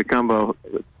Antetokounmpo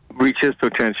reach his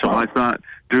potential. I thought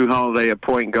Drew Holiday a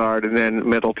point guard and then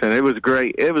Middleton. It was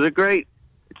great. It was a great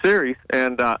series,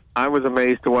 and I was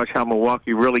amazed to watch how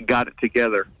Milwaukee really got it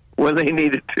together when they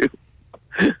needed to.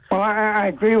 Well, I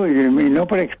agree with you. I mean,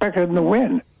 nobody expected them to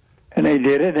win, and they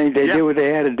did it. They did what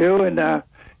they had to do, and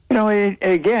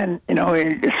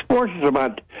sports is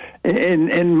about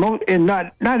in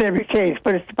not every case,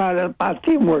 but it's about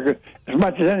teamwork as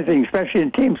much as anything, especially in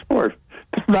team sports.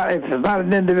 If it's not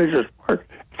an individual sport,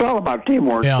 it's all about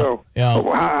teamwork. So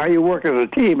how you work as a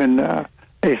team, and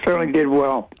they certainly did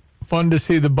well. Fun to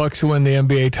see the Bucks win the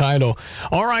NBA title.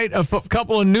 All right, a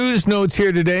couple of news notes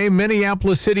here today.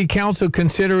 Minneapolis City Council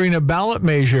considering a ballot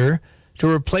measure to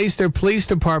replace their police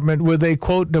department with a,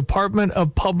 quote, Department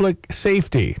of Public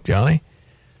Safety. Johnny?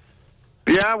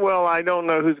 Yeah, well, I don't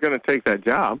know who's going to take that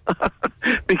job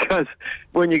because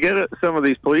when you get some of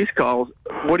these police calls,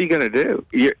 what are you going to do?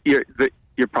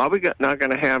 You're probably not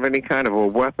going to have any kind of a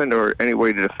weapon or any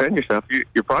way to defend yourself.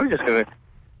 You're probably just going to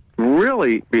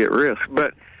really be at risk.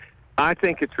 But I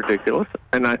think it's ridiculous,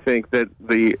 and I think that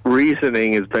the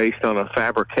reasoning is based on a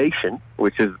fabrication,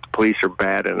 which is the police are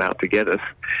bad and out to get us,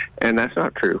 and that's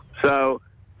not true. So,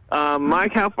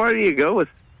 Mike, how far do you go with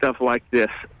stuff like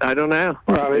this? I don't know.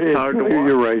 Well, it's hard to watch.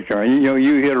 You're right, John. You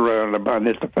hit around about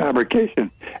it's a fabrication,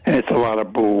 and it's a lot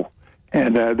of bull,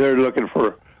 and they're looking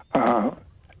for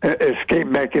escape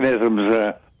mechanisms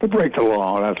to break the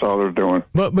law. That's all they're doing.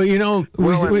 But that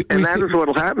is what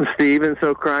will happen, Steve, and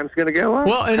so crime's going to go up.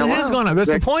 Well, and it is going up.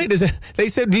 That's the point. Is that they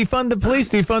said defund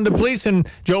the police, and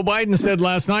Joe Biden said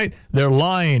last night they're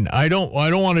lying. I don't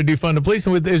want to defund the police.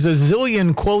 And there's a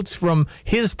zillion quotes from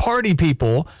his party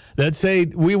people that say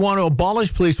we want to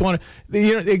abolish police.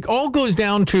 It all goes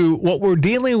down to what we're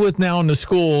dealing with now in the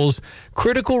schools: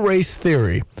 critical race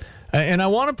theory. And I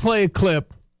want to play a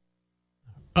clip.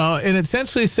 And it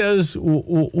essentially says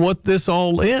what this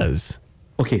all is.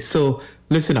 Okay, so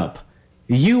listen up.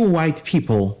 You white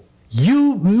people,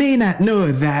 you may not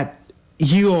know that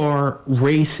you are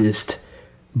racist,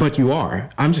 but you are.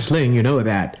 I'm just letting you know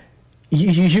that.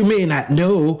 You may not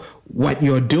know what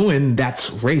you're doing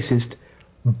that's racist,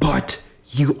 but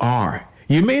you are.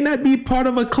 You may not be part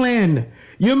of a Klan.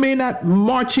 You may not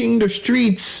marching the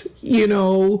streets, but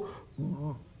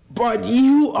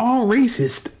you are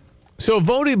racist. So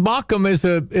Vodi Bakum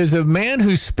is a man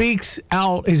who speaks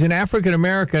out. He's an African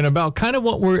American about kind of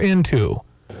what we're into.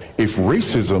 If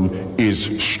racism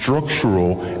is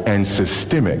structural and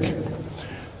systemic,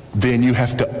 then you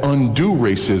have to undo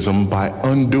racism by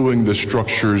undoing the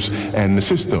structures and the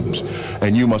systems.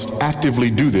 And you must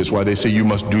actively do this, why they say you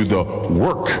must do the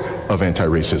work of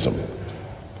anti-racism.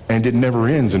 And it never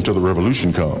ends until the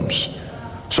revolution comes.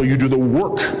 So you do the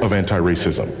work of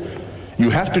anti-racism. You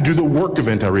have to do the work of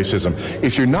anti-racism.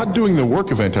 If you're not doing the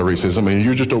work of anti-racism and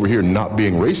you're just over here not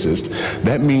being racist,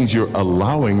 that means you're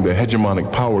allowing the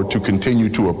hegemonic power to continue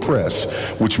to oppress,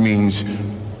 which means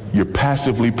you're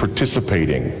passively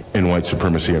participating in white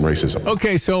supremacy and racism.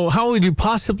 Okay, so how would you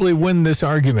possibly win this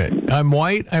argument? I'm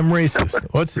white, I'm racist.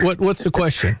 What's the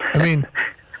question? I mean...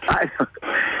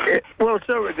 Well, it's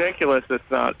so ridiculous it's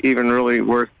not even really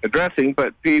worth addressing,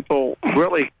 but people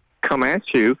really come at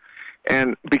you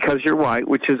and because you're white,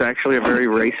 which is actually a very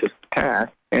racist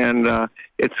attack, and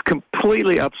it's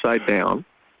completely upside down,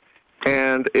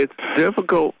 and it's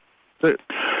difficult to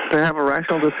have a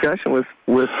rational discussion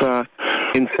with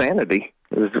insanity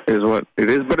is what it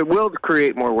is. But it will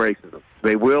create more racism.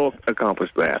 They will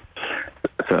accomplish that.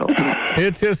 So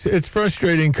it's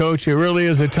frustrating, Coach. It really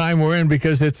is a time we're in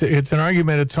because it's an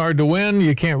argument. It's hard to win.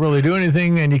 You can't really do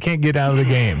anything, and you can't get out of the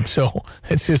game. So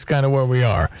it's just kind of where we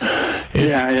are.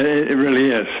 It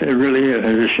really is. It really is.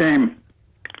 It's a shame.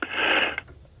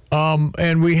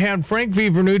 And we had Frank V.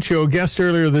 Vernuccio, a guest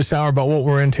earlier this hour, about what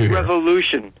we're into here.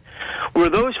 Revolution, where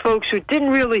those folks who didn't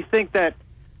really think that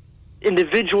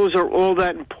individuals are all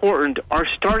that important are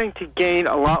starting to gain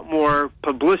a lot more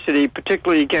publicity,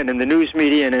 particularly, again, in the news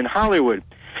media and in Hollywood.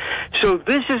 So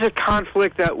this is a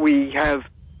conflict that we have,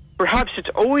 perhaps it's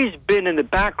always been in the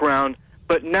background,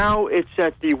 but now it's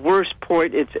at the worst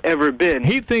point it's ever been.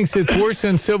 He thinks it's worse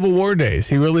than Civil War days.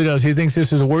 He really does. He thinks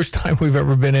this is the worst time we've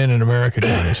ever been in America,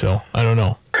 Johnny, so I don't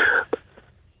know.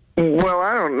 Well,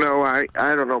 I don't know. I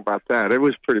don't know about that. It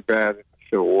was pretty bad in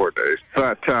Civil War days.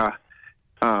 But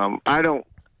I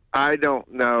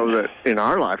don't know that in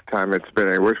our lifetime it's been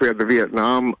any worse. We had the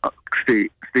Vietnam,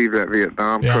 Steve, that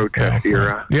Vietnam protest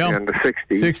era in the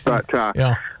 60s. But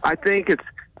I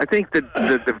think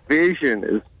the division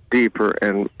is deeper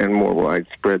and more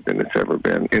widespread than it's ever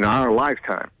been in our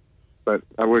lifetime. But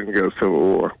I wouldn't go Civil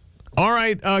War. All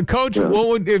right, Coach,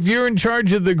 if you're in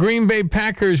charge of the Green Bay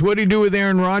Packers, what do you do with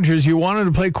Aaron Rodgers? You wanted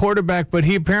to play quarterback, but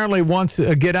he apparently wants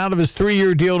to get out of his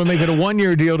 3-year deal to make it a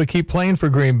 1-year deal to keep playing for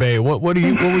Green Bay. What would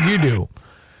you do?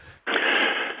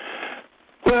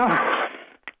 Well,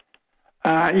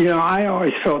 I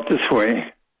always felt this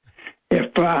way.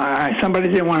 If somebody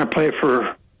didn't want to play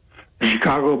for the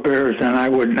Chicago Bears, then I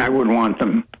wouldn't want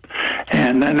them,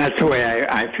 and then that's the way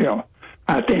I feel.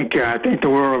 I think the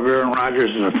world of Aaron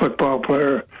Rodgers is a football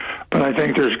player, but I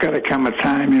think there's got to come a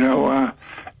time, you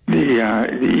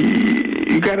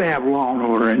got to have law and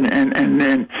order,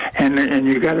 and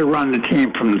you got to run the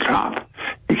team from the top.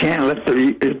 You can't let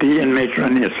the inmates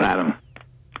run the asylum.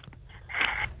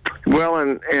 Well,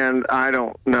 and I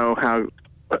don't know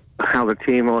how the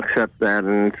team will accept that,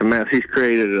 and it's a mess. He's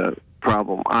created a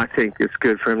problem. I think it's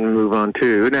good for him to move on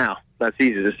too. Now, that's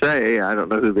easy to say. I don't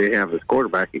know who they have as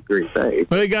quarterback at Green Bay.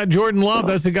 Well, they got Jordan Love.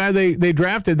 That's the guy they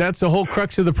drafted. That's the whole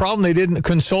crux of the problem. They didn't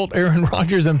consult Aaron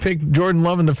Rodgers and pick Jordan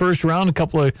Love in the first round a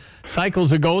couple of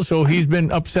cycles ago, so he's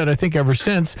been upset, I think, ever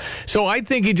since. So I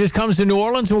think he just comes to New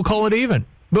Orleans and we'll call it even.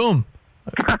 Boom.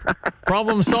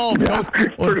 Problem solved. Yeah,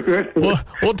 pretty good.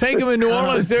 We'll take them in New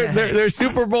Orleans. They're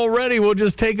Super Bowl ready. We'll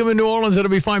just take them in New Orleans.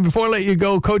 It'll be fine. Before I let you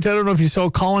go, Coach, I don't know if you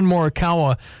saw Colin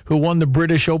Morikawa, who won the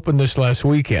British Open this last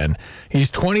weekend.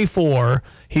 He's 24.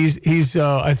 He's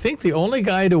I think the only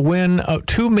guy to win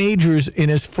 2 majors in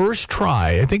his first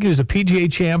try. I think he was a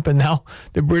PGA champ and now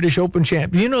the British Open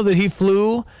champ. You know that he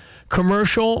flew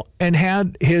commercial and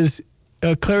had his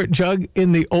claret jug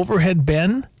in the overhead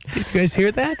bin? Did you guys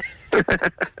hear that?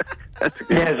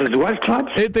 He has his what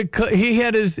clubs? He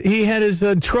had his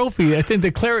trophy. I think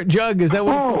the claret jug. Is that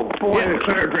what? Oh boy,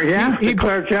 yeah. The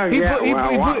claret jug. He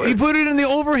put it in the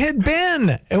overhead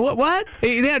bin. And what?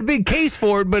 He had a big case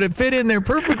for it, but it fit in there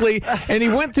perfectly. And he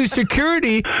went through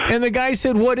security, and the guy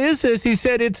said, "What is this?" He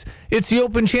said, "It's the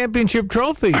Open Championship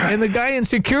trophy." And the guy in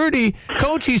security,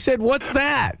 Coach, he said, "What's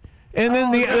that?" And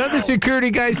then the other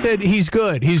security guy said, he's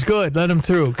good. Let him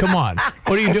through. Come on.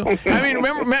 What are you doing? I mean,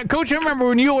 Coach, I remember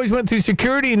when you always went through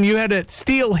security and you had a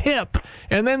steel hip,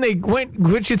 and then they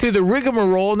put you through the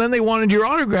rigmarole, and then they wanted your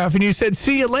autograph, and you said,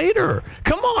 see you later.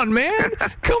 Come on, man.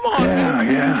 Come on.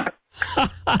 Yeah.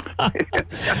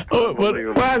 Well,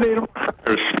 they don't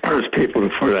hire smart people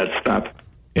for that stuff.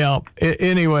 Yeah.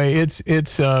 Anyway, it's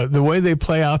the way they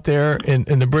play out there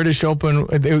in the British Open.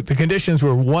 The conditions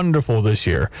were wonderful this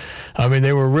year. I mean,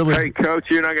 they were really. Hey, Coach,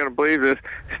 you're not going to believe this.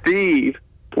 Steve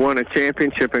won a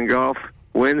championship in golf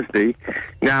Wednesday.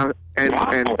 Now,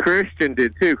 and Christian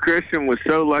did too. Christian was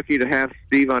so lucky to have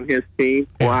Steve on his team.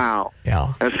 Yeah. Wow.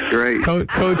 Yeah. That's great. Coach,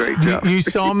 great you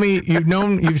saw me.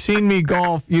 You've seen me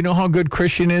golf. You know how good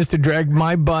Christian is to drag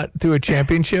my butt to a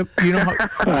championship. You know how.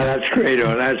 That's great.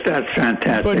 Oh, that's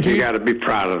fantastic. But you got to be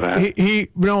proud of that. He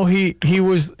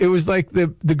was. It was like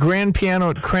the grand piano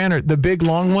at Cranert, the big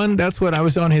long one. That's what I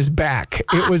was on his back.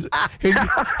 It was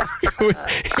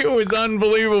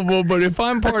unbelievable. But if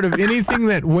I'm part of anything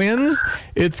that wins,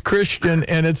 it's Christian. Christian,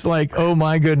 and it's like, oh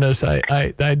my goodness, No, he's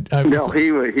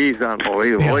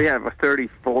unbelievable. Yeah. We have a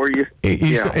 34. Whatever.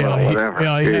 He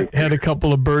had a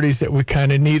couple of birdies that we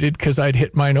kind of needed because I'd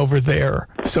hit mine over there.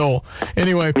 So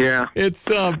anyway,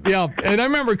 it's And I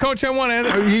remember, Coach,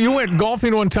 you went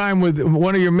golfing one time with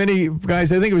one of your many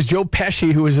guys. I think it was Joe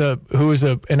Pesci, who was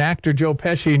an actor, Joe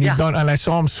Pesci, and and I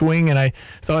saw him swing, and I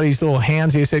saw these little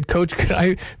hands. He said, "Coach, could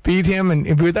I beat him?"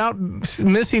 And without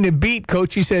missing a beat,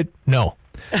 Coach, he said, "No."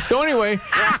 So anyway,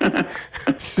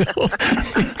 it's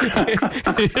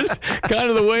kind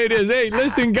of the way it is. Hey,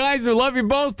 listen, guys, I love you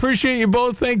both. Appreciate you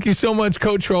both. Thank you so much,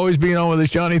 Coach, for always being on with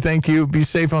us. Johnny, thank you. Be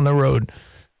safe on the road.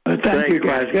 Thank you,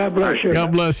 guys. God bless you.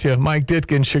 God bless you. Mike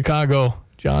Ditka in Chicago.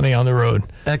 Johnny on the road.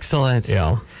 Excellent.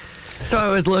 Yeah. So I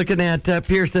was looking at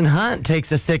Pearson Hunt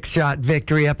takes a 6-shot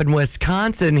victory up in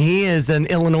Wisconsin. He is an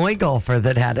Illinois golfer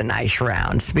that had a nice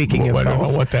round. Speaking of golf. I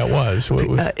don't know what that was.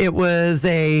 It was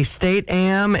a state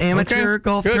amateur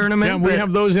golf tournament. Yeah, we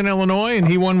have those in Illinois, and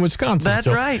he won Wisconsin. That's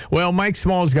right. Well, Mike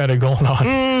Small's got it going on.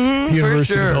 Mm-hmm,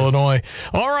 University for sure. of Illinois.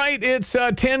 All right, it's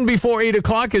 10 before 8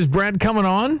 o'clock. Is Brad coming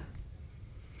on?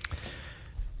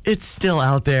 It's still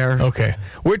out there. Okay.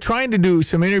 We're trying to do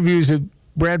some interviews with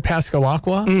Brad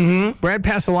Pascalacqua. Mm-hmm. Brad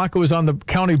Pascalacqua was on the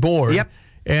county board. Yep.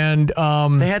 And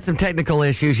they had some technical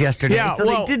issues yesterday,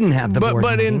 they didn't have the board.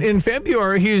 But in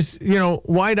February, he's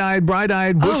wide-eyed,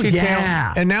 bright-eyed,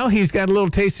 bushy-tailed, and now he's got a little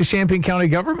taste of Champaign County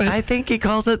government. I think he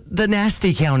calls it the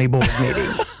Nasty County Board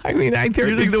meeting. I mean,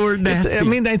 using the word nasty. I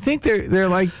mean, I think they're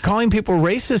like calling people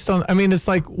racist. It's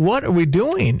like, what are we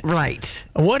doing? Right.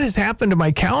 What has happened to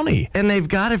my county? And they've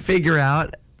got to figure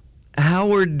out how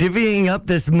we're divvying up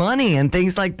this money and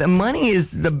things like the money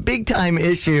is the big time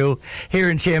issue here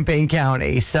in Champaign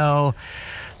County. So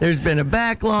there's been a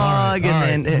backlog.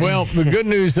 Well, the good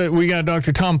news that we got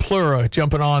Dr. Tom Plura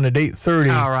jumping on at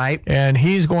 8:30. All right. And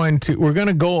we're going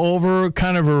to go over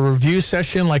kind of a review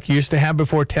session like you used to have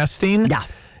before testing. Yeah.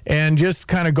 And just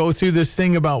kind of go through this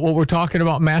thing about what we're talking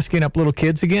about, masking up little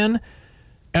kids again.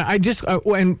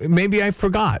 And maybe I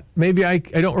forgot. Maybe I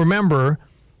don't remember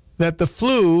that the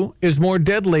flu is more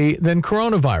deadly than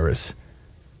coronavirus.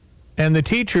 And the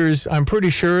teachers, I'm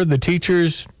pretty sure the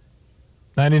teachers,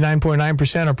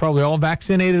 99.9% are probably all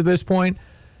vaccinated at this point.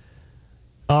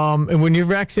 And when you're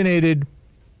vaccinated,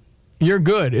 you're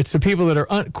good. It's the people that are,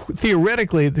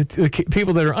 theoretically, the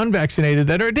people that are unvaccinated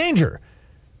that are a danger.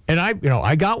 And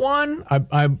I got one.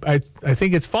 I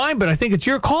think it's fine, but I think it's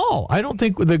your call. I don't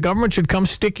think the government should come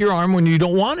stick your arm when you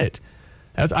don't want it.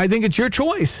 I think it's your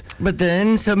choice. But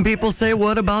then some people say,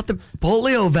 what about the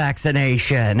polio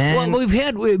vaccination? Well, we've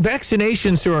had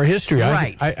vaccinations through our history.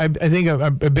 Right. I think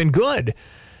I've been good.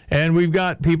 And we've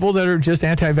got people that are just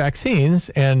anti-vaccines,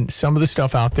 and some of the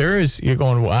stuff out there is you're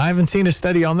going, well, I haven't seen a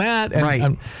study on that. And,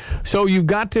 right. So you've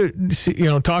got to,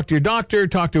 talk to your doctor,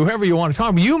 talk to whoever you want to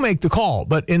talk to. You make the call.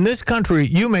 But in this country,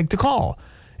 you make the call.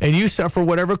 And you suffer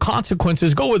whatever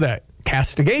consequences go with that.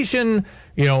 Castigation,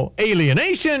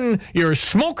 alienation, you're a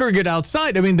smoker, get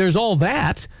outside. I mean, there's all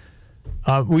that.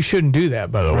 We shouldn't do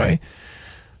that, by the way.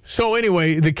 So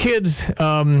anyway, the kids,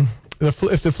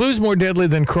 if the flu's more deadly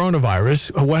than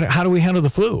coronavirus, how do we handle the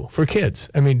flu for kids?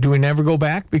 I mean, do we never go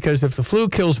back? Because if the flu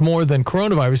kills more than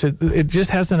coronavirus, it just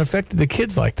hasn't affected the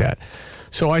kids like that.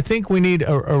 So I think we need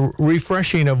a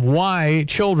refreshing of why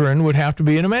children would have to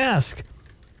be in a mask.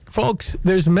 Folks,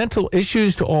 there's mental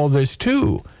issues to all this,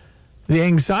 too. The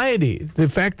anxiety, the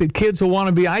fact that kids will want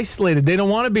to be isolated. They don't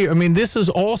want to be. I mean, this is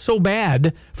all so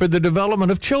bad for the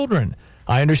development of children.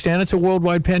 I understand it's a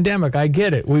worldwide pandemic. I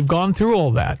get it. We've gone through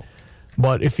all that.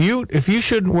 But if you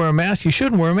shouldn't wear a mask, you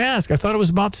shouldn't wear a mask. I thought it was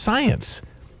about science.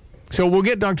 So we'll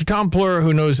get Dr. Tom Plura,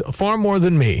 who knows far more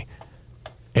than me.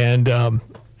 And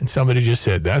somebody just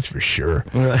said, that's for sure.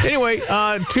 Right. Anyway,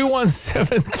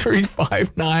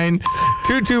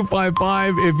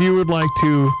 217-359-2255 if you would like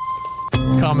to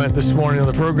comment this morning on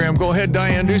the program. Go ahead,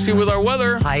 Diane Ducey, with our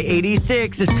weather. High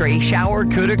 86. A stray shower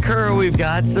could occur. We've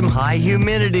got some high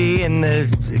humidity, and the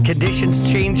conditions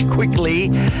change quickly.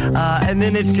 And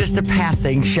then it's just a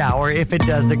passing shower if it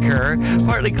does occur.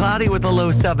 Partly cloudy with a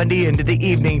low 70 into the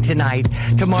evening tonight.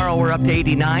 Tomorrow we're up to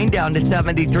 89, down to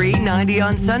 73. 90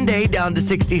 on Sunday, down to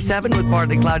 67 with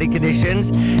partly cloudy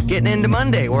conditions. Getting into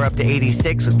Monday, we're up to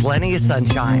 86 with plenty of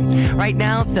sunshine. Right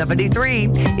now, 73.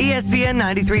 ESPN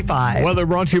 93.5. Weather Weather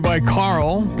brought to you by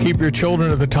Carl. Keep your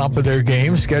children at the top of their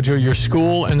game. Schedule your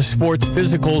school and sports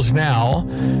physicals now.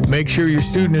 Make sure your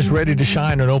student is ready to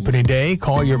shine on opening day.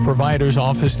 Call your provider's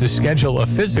office to schedule a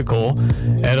physical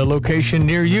at a location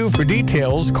near you. For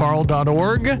details,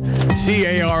 carl.org,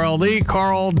 C-A-R-L-E,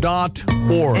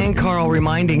 carl.org. And Carl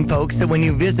reminding folks that when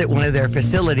you visit one of their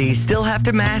facilities, still have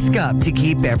to mask up to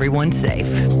keep everyone safe.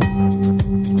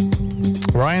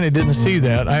 Ryan, I didn't see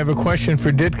that. I have a question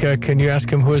for Ditka. Can you ask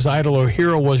him who his idol or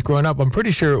hero was growing up? I'm pretty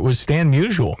sure it was Stan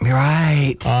Musial.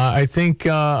 Right. I think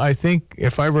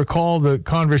if I recall the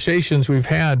conversations we've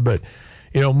had, but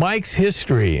Mike's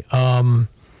history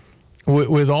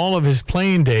with all of his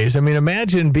playing days. I mean,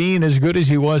 imagine being as good as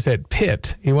he was at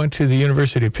Pitt. He went to the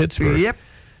University of Pittsburgh. Yep.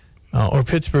 Or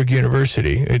Pittsburgh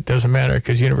University. It doesn't matter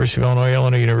because University of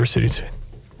Illinois University.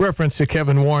 Reference to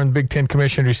Kevin Warren, Big Ten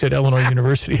commissioner, who said Illinois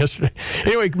University yesterday.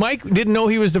 Anyway, Mike didn't know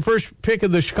he was the first pick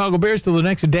of the Chicago Bears till the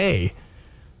next day.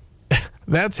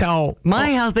 That's how...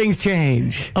 how things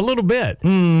change. A little bit.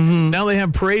 Mm-hmm. Now they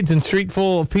have parades and street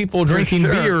full of people drinking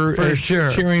beer,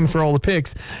 cheering for all the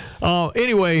picks.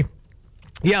 Anyway,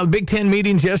 the Big Ten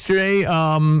meetings yesterday.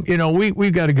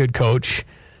 We've got a good coach.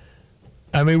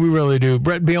 I mean, we really do.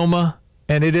 Brett Bielema.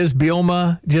 And it is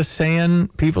Bielema, just saying.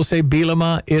 People say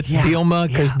Bielema. It's Bielema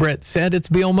because Brett said it's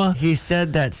Bielema. He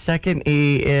said that second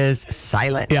E is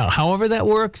silent. Yeah, however that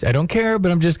works, I don't care,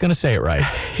 but I'm just going to say it right.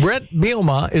 Brett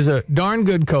Bielema is a darn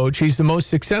good coach. He's the most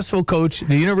successful coach at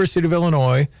the University of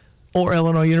Illinois or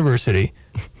Illinois University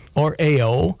or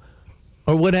AO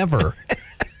or whatever.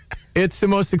 It's the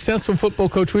most successful football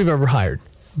coach we've ever hired.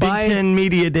 Big Ten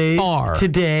Media Days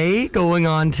today going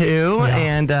on too,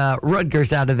 and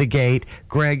Rutgers out of the gate.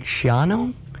 Greg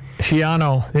Schiano,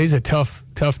 he's a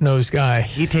tough-nosed guy.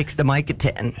 He takes the mic at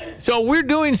 10. So we're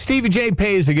doing Stevie J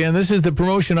Pays again. This is the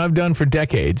promotion I've done for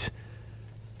decades,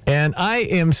 and I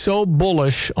am so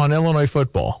bullish on Illinois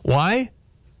football. Why?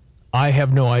 I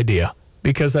have no idea,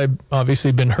 because I've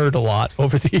obviously been hurt a lot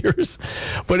over the years.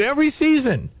 But every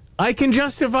season, I can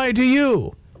justify to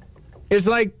you. It's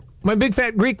like my big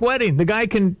fat Greek wedding. The guy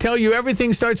can tell you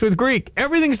everything starts with Greek.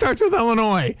 Everything starts with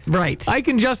Illinois. Right. I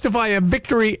can justify a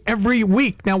victory every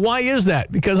week. Now, why is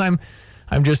that? Because I'm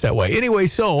just that way. Anyway,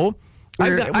 so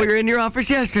we were in your office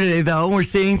yesterday, though. We're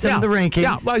seeing some of the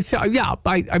rankings.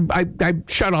 I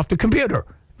shut off the computer.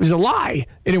 It was a lie.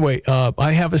 Anyway,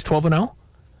 I have us 12-0,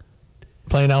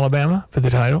 playing Alabama for the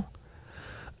title.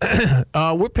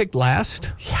 We're picked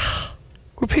last. Yeah.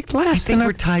 We're picked last. I think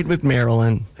we're tied with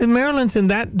Maryland. And Maryland's in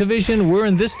that division. We're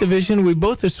in this division. We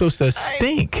both are supposed to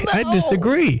stink. I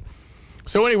disagree.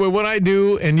 So anyway, what I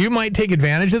do, and you might take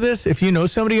advantage of this if you know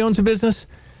somebody who owns a business,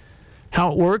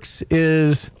 how it works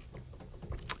is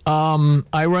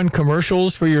I run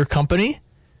commercials for your company.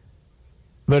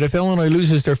 But if Illinois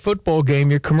loses their football game,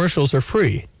 your commercials are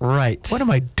free. Right. What am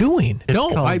I doing?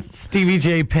 Stevie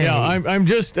J Pays. Yeah, I'm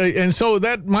just, and so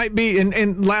that might be,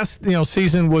 and last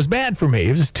season was bad for me.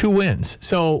 It was 2 wins.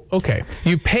 So, okay,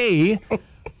 you pay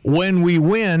when we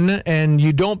win, and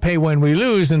you don't pay when we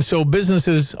lose, and so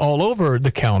businesses all over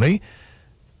the county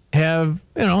have,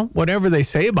 whatever they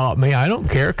say about me, I don't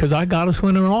care, because I got us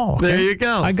winning all. Okay? There you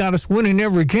go. I got us winning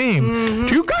every game. Mm-hmm.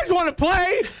 Do you guys want to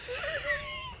play?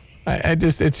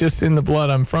 It's just in the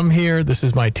blood. I'm from here. This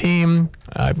is my team.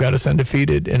 I've got us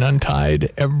undefeated and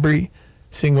untied every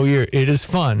single year. It is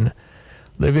fun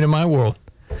living in my world.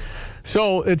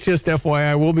 So it's just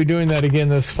FYI, we'll be doing that again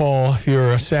this fall. If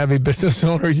you're a savvy business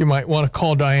owner, you might want to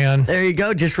call Diane. There you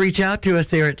go. Just reach out to us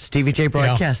here at Stevie J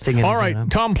Broadcasting. Yeah. All right.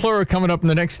 Tom Plura coming up in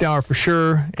the next hour for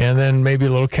sure. And then maybe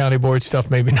a little county board stuff,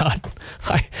 maybe not.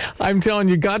 I'm telling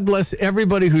you, God bless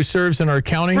everybody who serves in our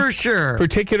county. For sure.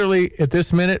 Particularly at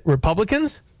this minute,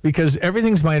 Republicans. Because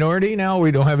everything's minority now. We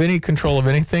don't have any control of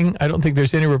anything. I don't think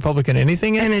there's any Republican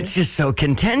anything. And it's just so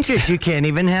contentious. You can't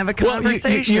even have a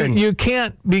conversation. You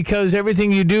can't, because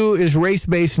everything you do is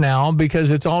race-based now, because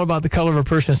it's all about the color of a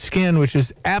person's skin, which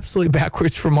is absolutely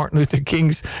backwards from Martin Luther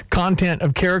King's content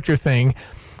of character thing,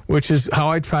 which is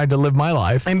how I tried to live my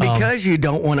life. And because you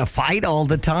don't want to fight all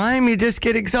the time, you just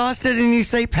get exhausted and you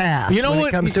say pass when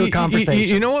it comes to a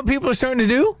conversation. You know what people are starting to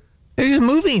do? They're just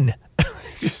moving.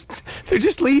 They're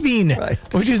just leaving,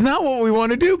 which is not what we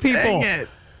want to do, people. Dang it.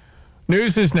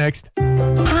 News is next.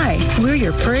 Hi, we're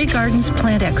your Prairie Gardens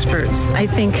plant experts. I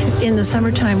think in the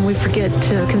summertime we forget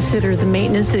to consider the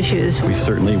maintenance issues. We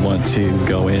certainly want to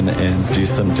go in and do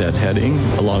some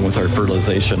deadheading along with our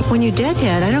fertilization. When you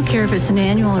deadhead, I don't care if it's an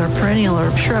annual or perennial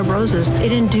or shrub roses,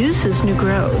 it induces new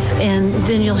growth, and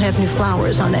then you'll have new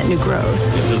flowers on that new growth.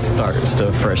 It just starts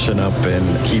to freshen up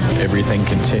and keep everything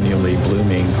continually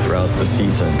blooming throughout the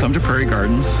season. Come to Prairie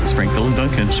Gardens, Springfield and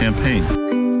Duncan, Champaign.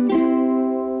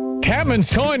 Tapman's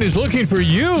Towing is looking for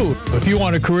you. If you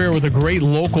want a career with a great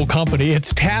local company,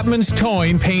 it's Tapman's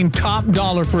Towing, paying top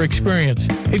dollar for experience.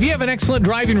 If you have an excellent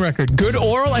driving record, good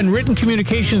oral and written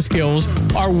communication skills,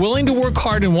 are willing to work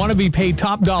hard and want to be paid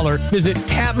top dollar, visit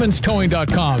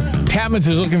tapmanstowing.com. Tapman's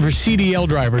is looking for CDL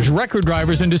drivers, record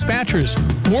drivers, and dispatchers.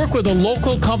 Work with a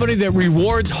local company that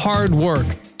rewards hard work.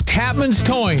 Tapman's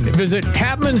Towing. Visit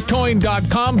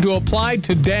tapmanstowing.com to apply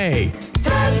today.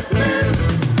 Tapman's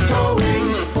Towing.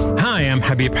 Hi, I'm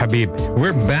Habib.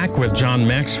 We're back with John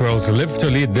Maxwell's Live to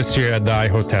Lead this year at the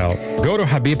iHotel. Go to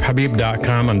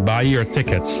habibhabib.com and buy your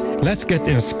tickets. Let's get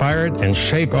inspired and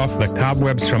shake off the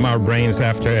cobwebs from our brains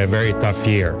after a very tough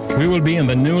year. We will be in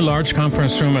the new large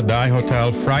conference room at the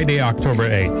iHotel Friday, October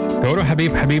 8th. Go to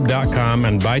habibhabib.com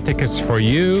and buy tickets for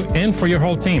you and for your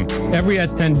whole team. Every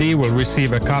attendee will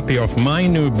receive a copy of my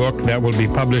new book that will be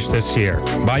published this year.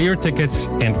 Buy your tickets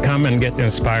and come and get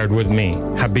inspired with me.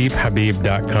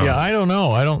 habibhabib.com. Yeah, I don't know.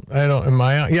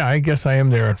 I guess I am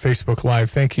there on Facebook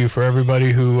Live. Thank you for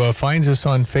everybody who finds us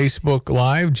on Facebook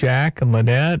Live. Jack and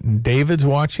Lynette and David's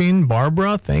watching.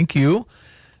 Barbara, thank you.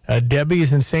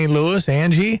 Debbie's in St. Louis.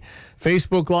 Angie,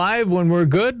 Facebook Live. When we're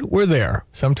good, we're there.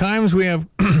 Sometimes we have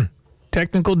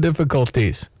technical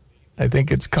difficulties. I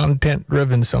think it's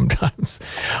content-driven sometimes.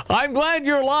 I'm glad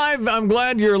you're live. I'm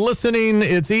glad you're listening.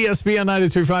 It's ESPN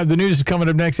 93.5. The news is coming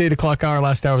up next, 8 o'clock hour,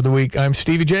 last hour of the week. I'm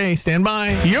Stevie J. Stand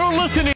by. You're listening.